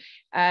making,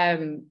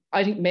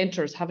 I think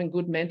mentors, having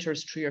good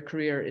mentors through your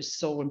career is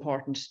so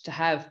important. To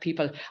have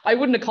people, I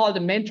wouldn't have called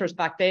them mentors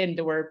back then.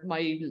 They were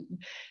my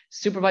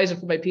supervisor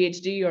for my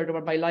PhD or they were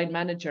my line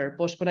manager.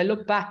 But when I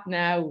look back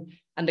now,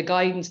 and the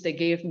guidance they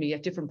gave me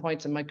at different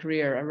points in my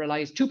career, I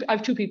realized I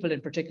have 2 people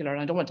in particular,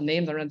 and I don't want to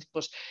name them or anything,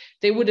 but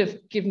they would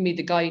have given me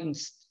the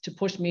guidance to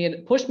push me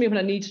when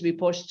I needed to be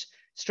pushed,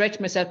 stretch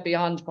myself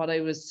beyond what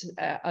I was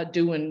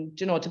doing,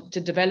 to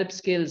develop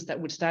skills that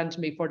would stand to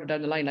me further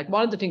down the line. Like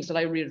one of the things that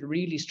I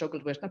really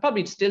struggled with, I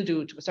probably still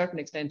do to a certain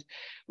extent,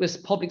 was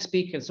public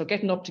speaking. So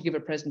getting up to give a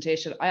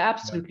presentation, I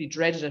absolutely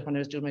dreaded it when I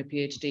was doing my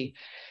PhD.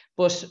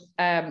 But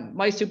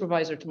my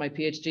supervisor to my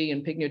PhD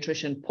in pig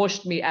nutrition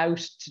pushed me out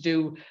to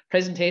do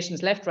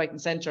presentations left, right,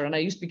 and centre. And I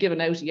used to be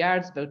giving out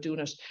yards about doing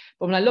it.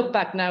 But when I look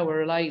back now, I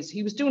realise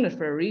he was doing it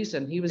for a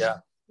reason. He was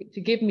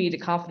to give me the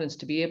confidence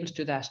to be able to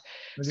do that.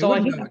 Well, so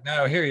I think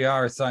now here you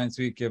are at Science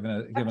Week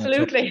giving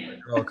absolutely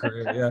a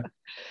career. Yeah.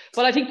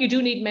 But I think you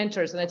do need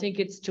mentors, and I think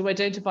it's to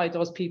identify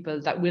those people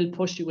that will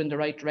push you in the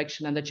right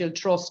direction and that you'll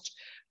trust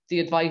the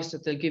advice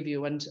that they'll give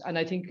you. And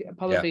I think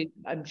probably,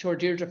 I'm sure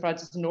Deirdre,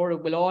 Francis, and Norah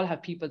will all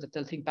have people that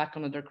they'll think back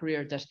on in their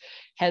career that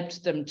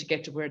helped them to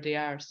get to where they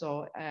are.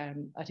 So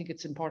I think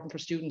it's important for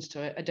students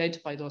to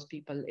identify those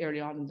people early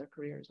on in their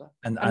career as well.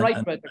 And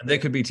they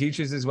could be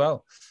teachers as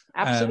well.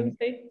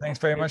 Absolutely. Thanks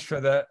very much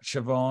for that,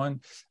 Siobhan.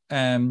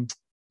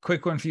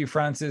 Quick one for you,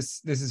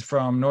 Francis. This is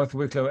from North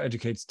Wicklow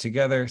Educates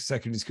Together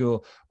Secondary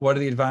School. What are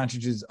the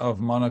advantages of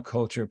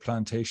monoculture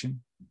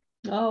plantation?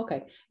 Oh,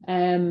 okay.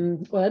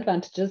 Well,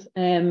 advantages.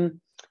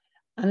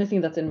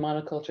 Anything that's in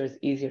monoculture is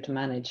easier to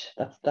manage.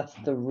 That's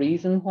the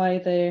reason why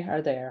they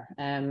are there.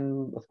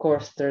 Of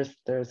course, there's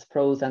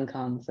pros and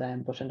cons.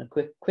 But in a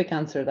quick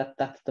answer,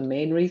 that's the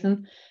main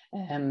reason.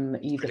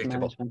 Ease of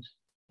management.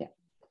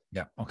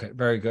 Yeah. Okay.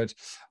 Very good.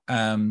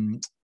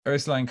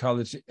 Ursuline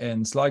College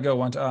in Sligo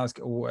want to ask,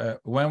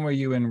 when were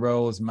you in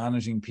roles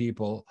managing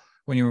people?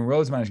 When you were in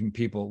roles managing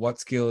people, what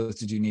skills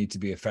did you need to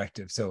be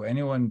effective? So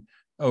anyone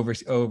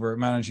over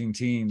managing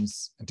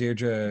teams,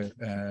 Deirdre,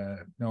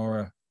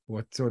 Norah,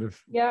 what sort of?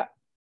 Yeah,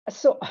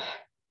 so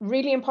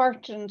really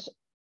important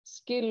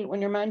skill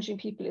when you're managing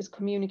people is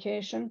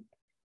communication.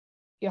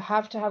 You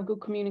have to have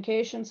good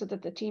communication so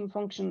that the team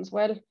functions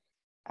well.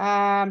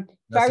 That's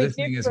Very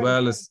listening different.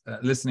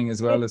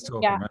 as well as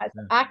talking. Yeah, Right?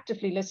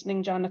 actively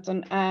listening,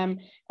 Jonathan,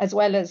 as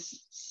well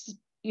as,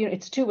 you know,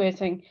 it's a two-way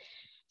thing.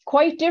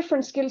 Quite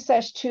different skill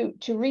set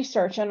to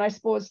research, and I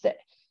suppose that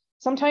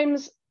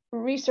sometimes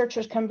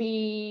researchers can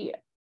be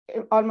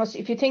almost,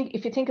 if you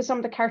think of some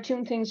of the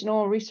cartoon things, you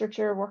know, a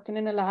researcher working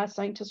in a lab,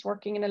 scientists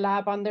working in a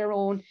lab on their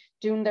own,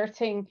 doing their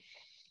thing.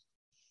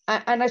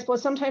 And I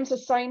suppose sometimes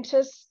as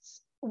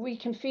scientists, we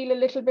can feel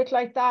a little bit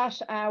like that.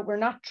 We're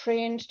not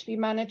trained to be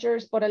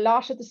managers, but a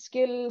lot of the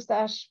skills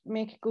that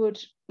make a good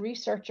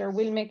researcher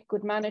will make a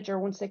good manager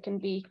once they can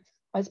be,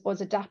 I suppose,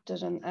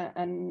 adapted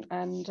and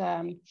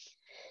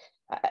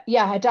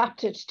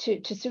adapted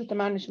to suit the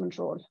management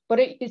role. But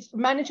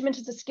management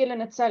is a skill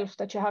in itself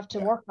that you have to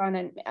work on,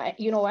 and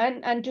you know,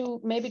 and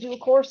do a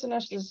course in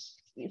it. Is,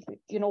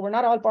 you know, we're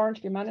not all born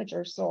to be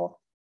managers, so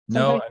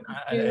no,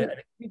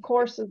 do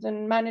courses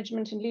in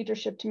management and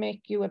leadership to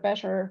make you a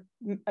better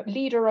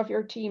leader of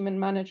your team and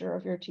manager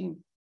of your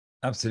team.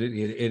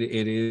 Absolutely,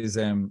 it is.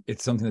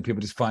 It's something that people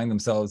just find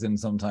themselves in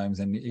sometimes,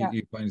 and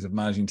you find yourself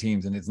managing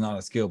teams, and it's not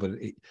a skill, but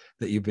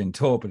that you've been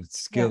taught, but it's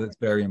a skill that's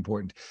very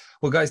important.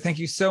 Well, guys, thank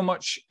you so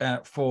much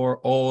for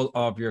all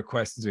of your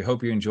questions. We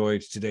hope you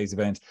enjoyed today's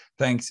event.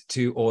 Thanks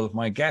to all of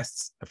my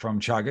guests from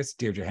Teagasc,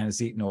 Deirdre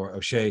Hennessy, Norah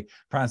O'Shea,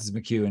 Francis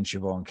McHugh, and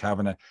Siobhan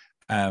Kavanagh.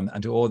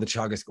 And to all the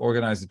Teagasc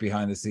organisers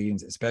behind the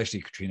scenes, especially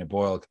Katrina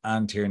Boyle,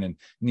 Anne Tiernan,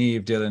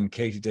 Niamh Dillon,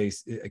 Katie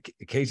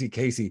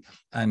Casey,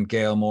 and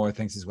Gail Moore.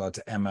 Thanks as well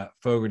to Emma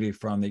Fogarty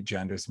from the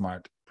Gender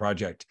Smart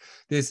Project.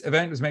 This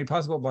event was made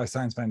possible by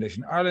Science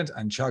Foundation Ireland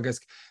and Teagasc.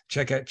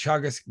 Check out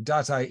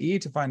teagasc.ie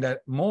to find out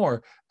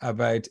more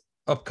about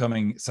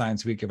upcoming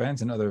Science Week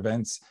events and other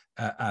events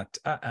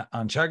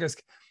on Teagasc.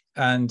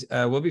 And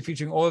we'll be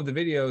featuring all of the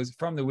videos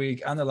from the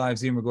week and the live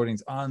Zoom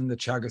recordings on the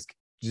Teagasc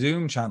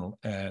Zoom channel,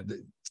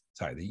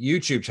 the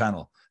YouTube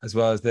channel, as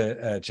well as the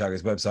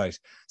Teagasc website.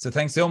 So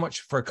thanks so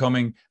much for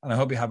coming, and I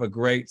hope you have a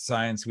great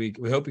Science Week.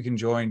 We hope you can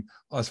join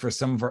us for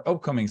some of our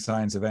upcoming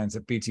science events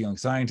at BT Young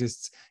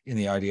Scientists in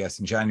the IDS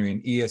in January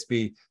and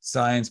ESB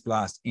Science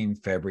Blast in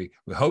February.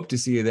 We hope to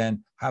see you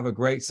then. Have a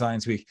great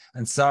Science Week,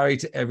 and sorry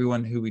to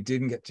everyone who we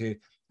didn't get to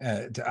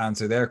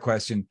answer their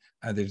question.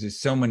 There's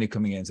just so many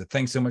coming in. So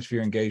thanks so much for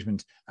your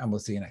engagement, and we'll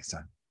see you next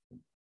time.